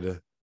 Good.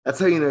 That's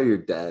how you know you're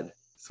dead.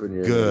 It's when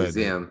you're in the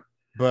museum.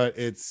 But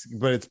it's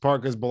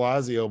Parker's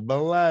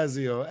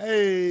Blasio.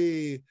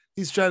 Hey,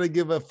 he's trying to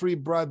give a free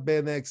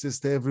broadband access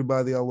to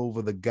everybody all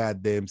over the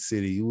goddamn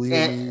city.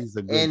 He's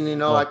a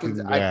good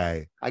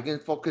guy. I can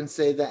fucking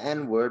say the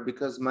N-word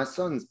because my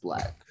son's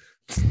black.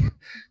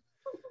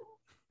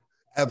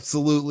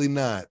 Absolutely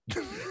not.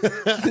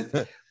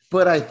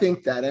 But I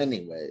think that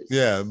anyways.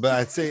 Yeah, but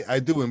I'd say I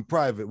do in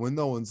private when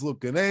no one's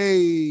looking.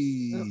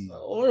 Hey,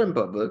 or in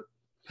public.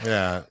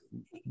 Yeah,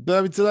 But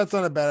I mean, so that's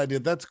not a bad idea.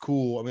 That's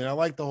cool. I mean, I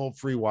like the whole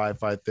free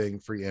Wi-Fi thing,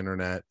 free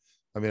internet.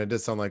 I mean, it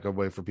does sound like a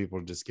way for people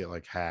to just get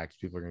like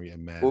hacked. People are gonna get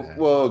mad at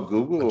Well, bunch of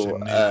Google,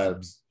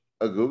 noobs.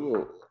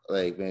 Google,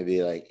 like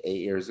maybe like 8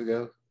 years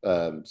ago,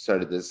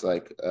 started this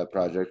like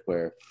project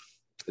where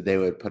they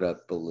would put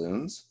up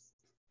balloons,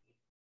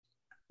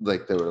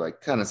 like they were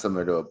like kind of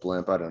similar to a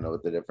blimp. I don't know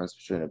what the difference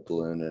between a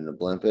balloon and a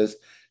blimp is,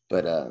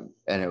 but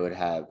and it would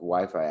have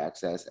Wi-Fi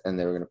access, and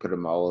they were going to put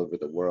them all over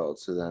the world.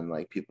 So then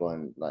like people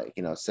in like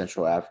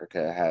Central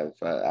Africa have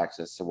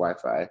access to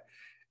Wi-Fi,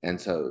 and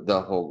so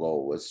the whole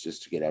goal was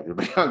just to get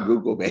everybody on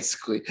Google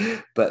basically.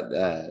 But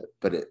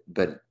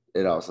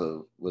it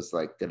also was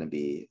like going to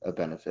be a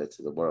benefit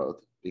to the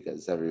world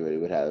because everybody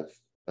would have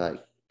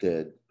like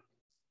good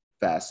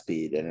fast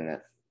speed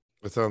internet.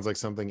 It sounds like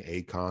something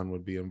Akon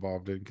would be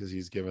involved in because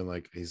he's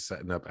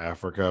setting up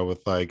Africa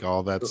with like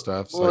all that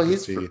stuff. So Well, I could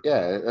see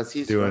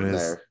he's doing from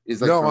his. there.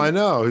 He's like No, I from,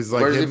 know. He's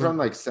like where's he him. from?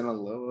 Like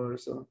Sinaloa or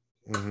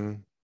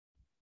something.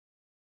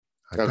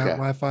 I got Okay.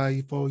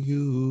 Wi-Fi for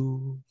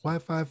you,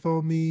 Wi-Fi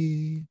for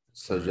me.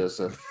 So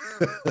Joseph,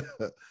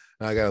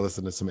 I gotta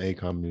listen to some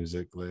Akon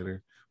music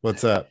later.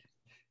 What's up?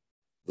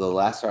 the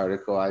last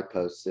article I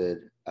posted,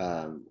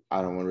 I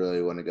don't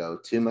really want to go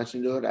too much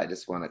into it. I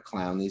just want to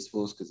clown these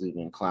fools because we've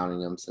been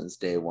clowning them since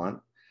day one.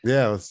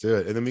 Yeah, let's do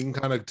it. And then we can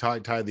kind of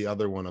tie the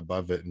other one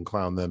above it and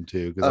clown them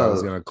too. Because I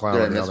was Oh, gonna did I clown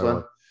the miss other one?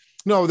 one.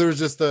 No, there was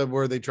just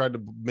where they tried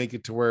to make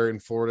it to where in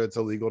Florida it's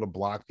illegal to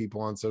block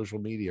people on social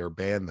media or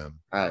ban them.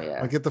 Oh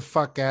yeah, Like, get the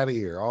fuck out of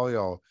here, all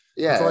y'all.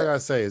 That's all I yeah. gotta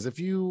say is if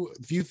you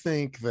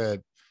think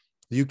that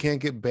you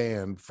can't get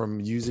banned from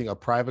using a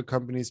private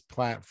company's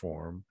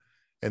platform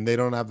and they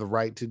don't have the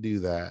right to do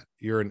that,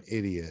 you're an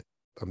idiot.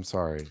 I'm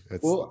sorry.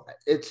 Well,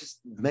 it just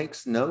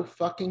makes no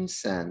fucking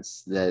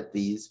sense that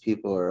these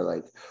people are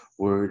like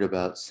worried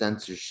about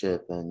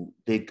censorship and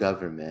big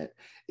government,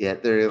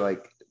 yet they're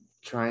like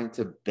trying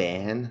to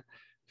ban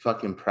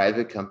fucking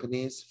private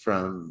companies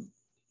from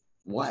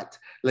what?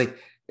 Like,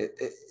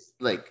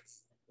 like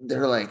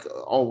they're like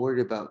all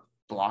worried about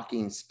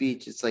blocking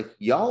speech. It's like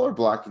y'all are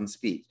blocking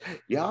speech.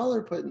 Y'all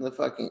are putting the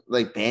fucking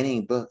like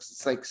banning books.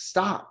 It's like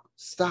stop.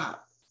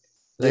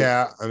 Like,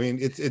 Yeah, I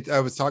mean, I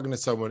was talking to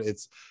someone.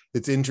 It's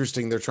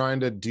interesting. They're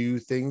trying to do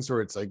things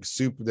where it's like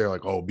super. They're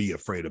like, oh, be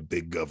afraid of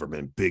big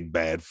government, big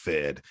bad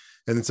Fed,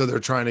 and so they're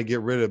trying to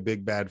get rid of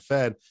big bad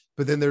Fed.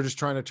 But then they're just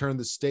trying to turn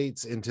the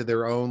states into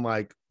their own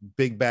like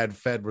big bad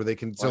Fed, where they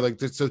can. So like,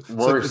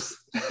 worse.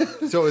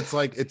 so it's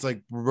like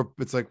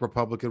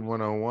Republican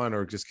 101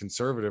 or just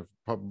conservative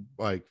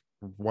like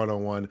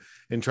 101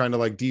 and trying to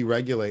like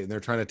deregulate, and they're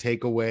trying to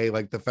take away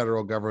like the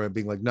federal government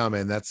being like, no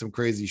man, that's some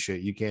crazy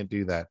shit, you can't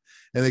do that,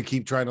 and they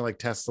keep trying to like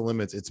test the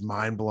limits. It's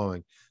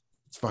mind-blowing.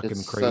 It's fucking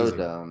It's crazy. so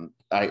dumb.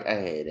 I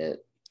hate it.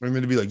 I'm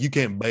going to be like, you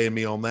can't ban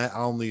me on that. I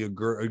only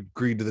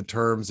agree to the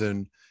terms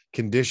and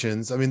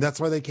conditions. I mean, that's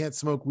why they can't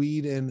smoke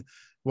weed. And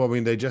well, I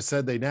mean, they just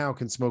said they now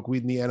can smoke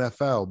weed in the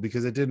NFL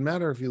because it didn't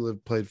matter if you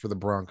played for the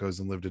Broncos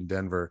and lived in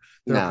Denver.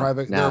 They're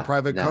a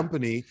private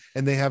company,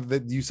 and they have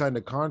that. You signed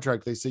a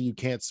contract. They say you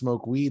can't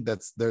smoke weed.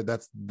 That's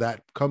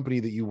that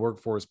company that you work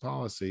for is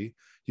policy.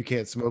 You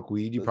can't smoke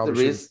weed. You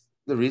probably should.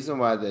 The reason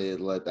why they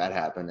let that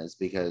happen is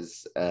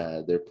because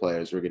their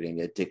players were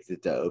getting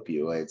addicted to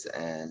opioids,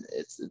 and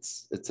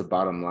it's a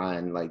bottom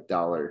line like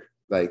dollar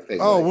like thing.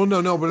 Oh, like,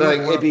 well, no, but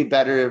like it'd be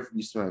better if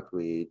you smoke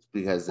weed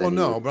because then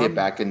get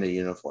back into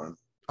uniform.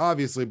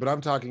 Obviously, but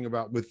I'm talking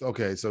about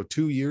so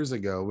 2 years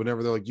ago,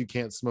 whenever they're like, you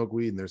can't smoke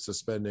weed, and they're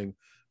suspending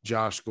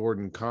Josh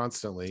Gordon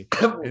constantly.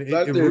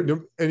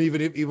 And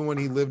even when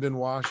he lived in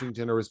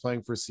Washington or was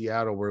playing for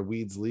Seattle where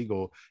weed's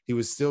legal, he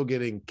was still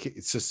getting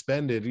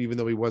suspended, even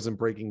though he wasn't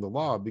breaking the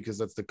law, because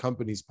that's the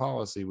company's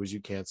policy was you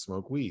can't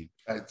smoke weed.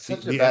 It's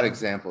such a bad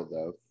example,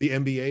 though. The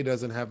NBA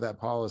doesn't have that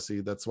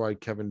policy. That's why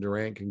Kevin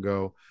Durant can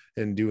go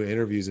and do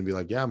interviews and be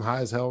like, yeah, I'm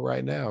high as hell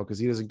right now, because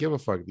he doesn't give a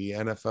fuck. The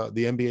NFL,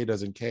 the NBA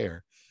doesn't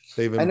care.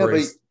 They've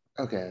embraced.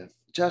 I know, but okay,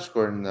 Josh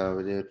Gordon though,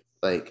 dude,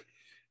 like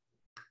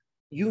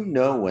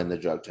when the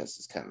drug test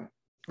is coming.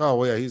 Oh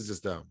well, yeah, he's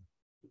just dumb.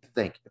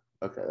 Thank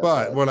you. Okay,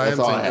 but what I am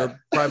saying,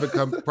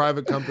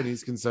 private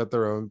companies can set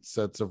their own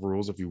sets of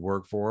rules if you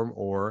work for them,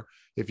 or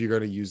if you're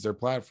going to use their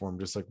platform,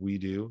 just like we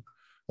do.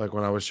 Like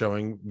when I was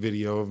showing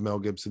video of Mel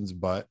Gibson's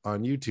butt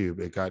on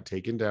YouTube, it got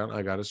taken down.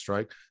 I got a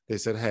strike. They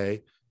said,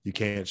 hey, you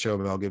can't show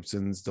Mel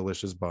Gibson's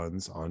delicious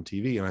buns on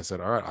TV. And I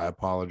said, all right, I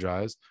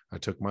apologize. I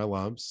took my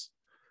lumps.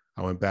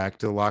 I went back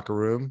to the locker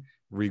room,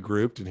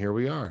 regrouped, and here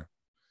we are.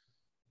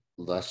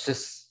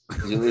 Luscious.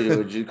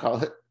 Would you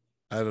call it?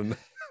 I don't know.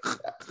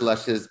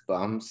 Luscious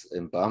bumps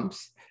and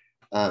bumps.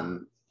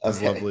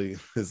 Okay.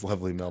 His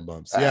lovely Mel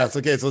bumps. Yeah, it's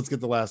okay. So let's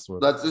get the last one.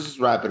 Let's just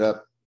wrap it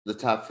up. The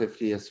top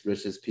 50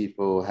 richest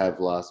people have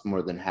lost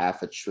more than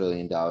 $500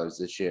 billion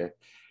this year.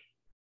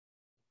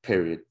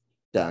 Period.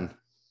 Done.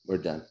 We're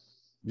done.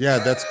 Yeah,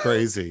 that's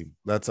crazy.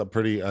 That's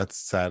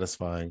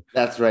satisfying.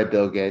 That's right,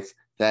 Bill Gates.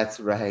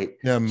 That's right.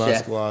 Yeah,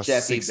 Musk lost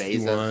Jeffy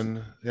 61.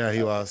 Bezos. Yeah,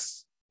 he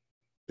lost.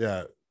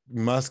 Yeah,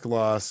 Musk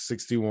lost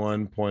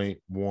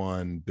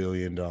 $61.1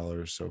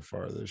 billion so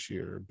far this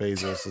year.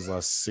 Bezos has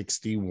lost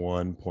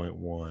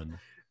 61.1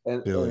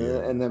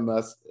 billion. And then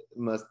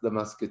the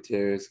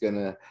Musketeer is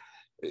gonna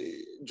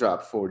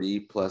drop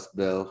 40 plus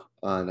bill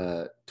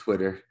on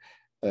Twitter.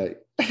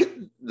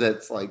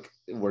 That's like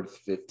worth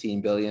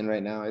 15 billion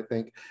right now, I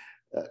think.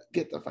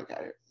 Get the fuck out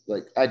of here.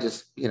 Like, I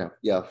just,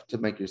 to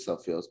make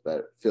yourself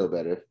feel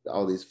better.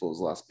 All these fools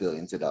lost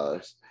billions of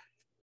dollars.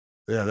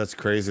 Yeah, that's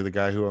crazy. The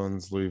guy who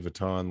owns Louis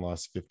Vuitton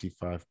lost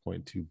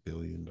 $55.2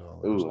 billion.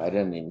 Ooh, I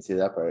didn't even see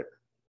that part.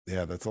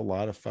 Yeah, that's a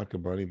lot of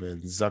fucking money,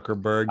 man.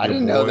 Zuckerberg. I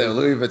didn't know that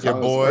Louis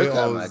Vuitton was worth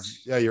that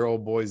much. Yeah, your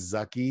old boy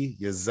Zucky,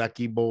 your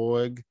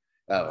Zuckyborg.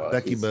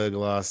 Zuckerberg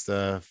lost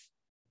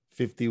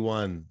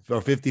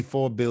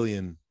 54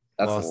 billion.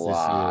 That's a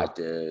lot,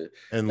 dude.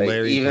 And like,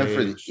 Larry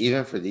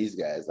even for these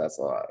guys, that's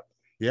a lot.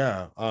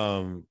 Yeah.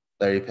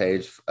 Larry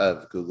Page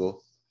of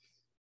Google.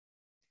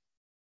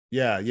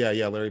 Yeah.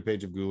 Larry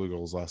Page of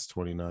Google lost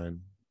 29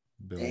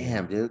 billion.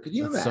 Damn, dude. Could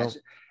you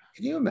imagine?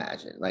 Can you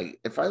imagine? Like,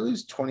 if I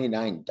lose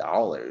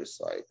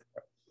 $29, like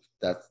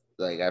that's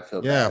like I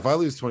feel bad. If I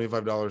lose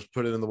 $25,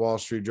 put it in the Wall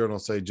Street Journal,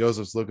 say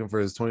Joseph's looking for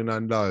his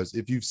 $29.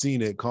 If you've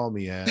seen it, call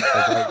me at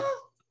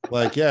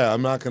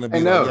I'm not gonna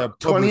be like, yeah,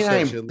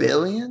 29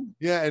 billion.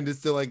 Yeah, and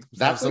just to like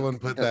have someone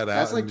put that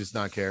out and just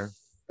not care.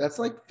 That's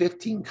like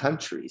 15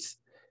 countries.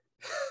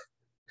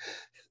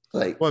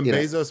 Like,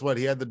 Bezos,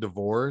 he had the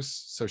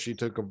divorce, so she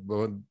took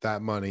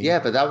that money. Yeah,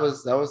 but that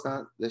was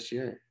not this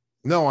year.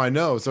 No, I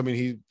know. So I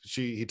mean,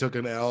 he took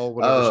an L,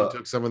 whatever. She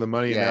took some of the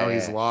money, and now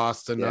he's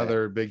lost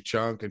another big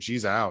chunk, and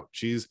she's out.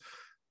 She's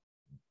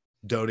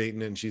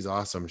donating, and she's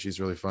awesome. She's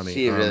really funny.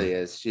 She really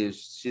is.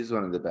 She's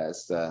one of the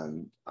best. What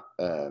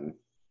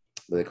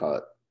do they call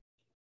it?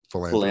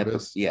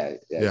 Philanthropist. Yeah,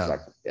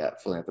 exactly. Yeah,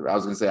 philanthropist. I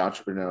was gonna say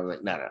entrepreneur. I'm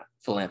like, no,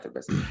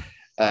 philanthropist.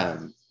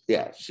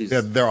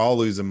 They're all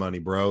losing money,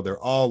 bro. They're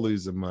all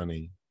losing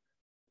money.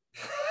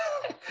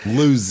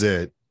 Lose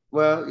it.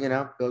 Well,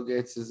 Bill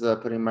Gates is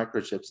putting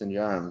microchips in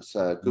your arms.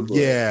 Google.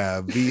 Yeah,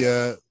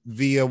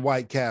 via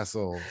White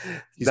Castle.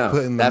 He's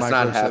putting the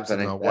microchips in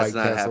the White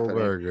Castle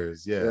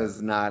burgers. Yeah, that's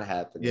not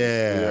happening.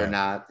 Yeah, we are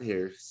not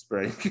here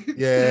spreading.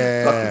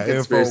 Yeah,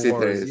 conspiracy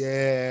theories.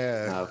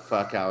 Yeah,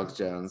 fuck Alex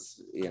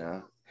Jones.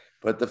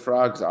 But the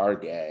frogs are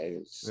gay.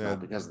 It's not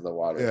because of the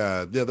water.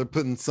 Yeah, they're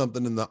putting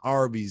something in the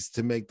Arby's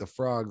to make the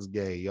frogs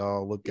gay.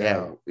 Y'all look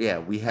out. Yeah,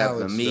 we have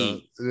Alex the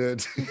meat.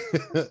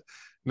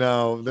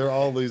 No, they're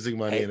all losing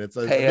money, and it's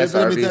like, I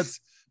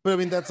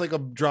mean, that's like a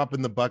drop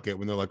in the bucket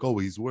when they're like, oh,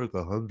 he's worth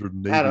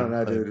 180. I don't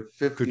know, dude.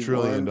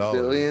 $51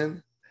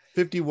 billion.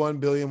 51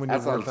 billion when you're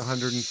worth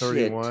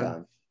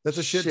 131. That's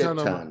a shit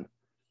ton.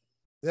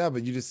 Yeah,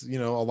 but you just,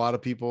 a lot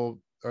of people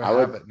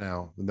have it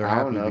now, and they're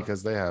happy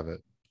because they have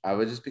it. I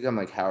would just become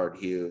like Howard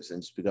Hughes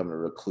and just become a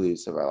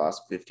recluse if I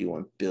lost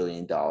 $51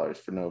 billion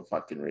for no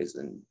fucking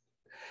reason.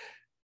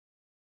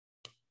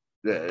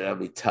 That'd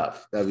be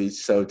tough. That'd be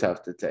so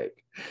tough to take.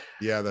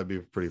 Yeah, that'd be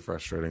pretty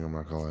frustrating. I'm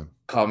not gonna lie.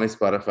 Call me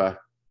Spotify.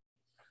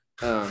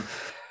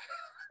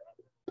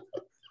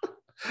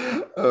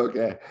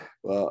 Okay.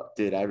 Well,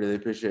 dude, I really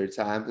appreciate your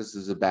time. This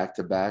is a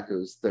back-to-back. It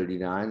was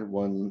 39.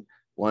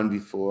 One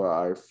before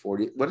our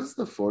 40. What is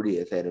the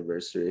 40th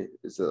anniversary?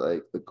 Is it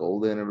like the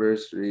gold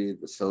anniversary,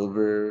 the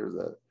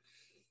silver,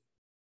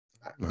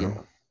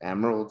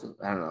 emerald?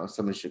 I don't know.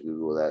 Somebody should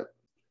Google that.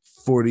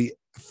 40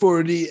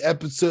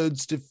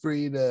 episodes to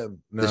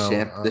freedom. No,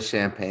 the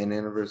champagne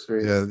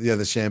anniversary. Yeah,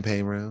 the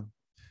champagne round.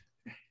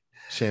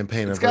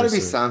 Champagne. It's got to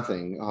be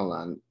something. Hold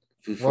on,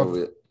 before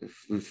we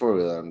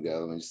let him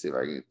go, let me just see if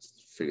I can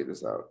figure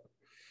this out.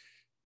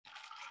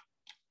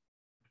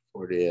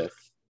 40th.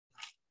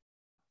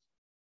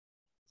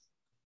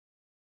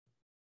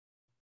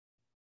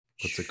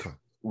 What's it called?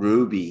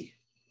 Ruby.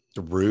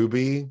 The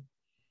Ruby.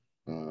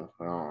 I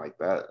don't like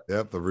that.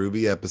 Yep, the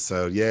Ruby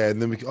episode. Yeah,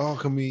 and then we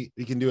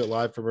can do it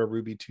live from our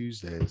Ruby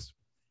Tuesdays.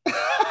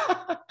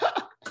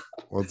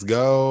 Let's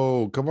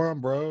go. Come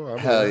on, bro.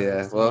 Hell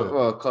yeah.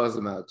 Well, close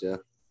them out, Jeff.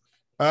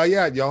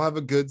 Yeah, y'all have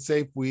a good,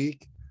 safe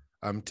week.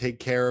 Take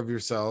care of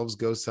yourselves.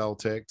 Go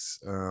Celtics.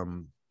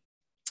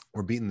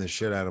 We're beating the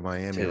shit out of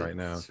Miami right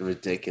now. It's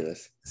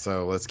ridiculous.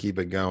 So let's keep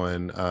it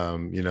going.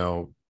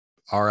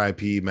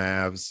 RIP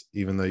Mavs,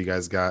 even though you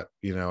guys got,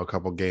 a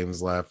couple games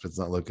left, it's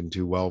not looking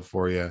too well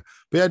for you.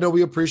 But yeah, no,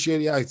 we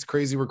appreciate it. Yeah, it's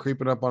crazy. We're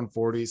creeping up on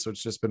 40, so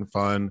it's just been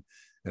fun.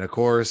 And of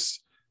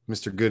course,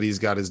 Mr. Goody's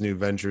got his new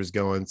ventures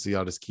going, so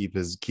y'all just keep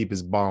his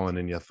balling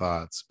in your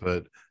thoughts.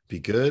 But be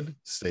good,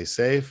 stay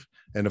safe,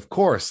 and of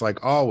course,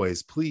 like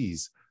always,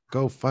 please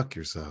go fuck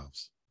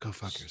yourselves. Go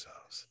fuck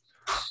yourselves.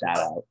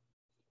 Shout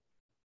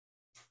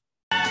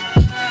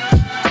out.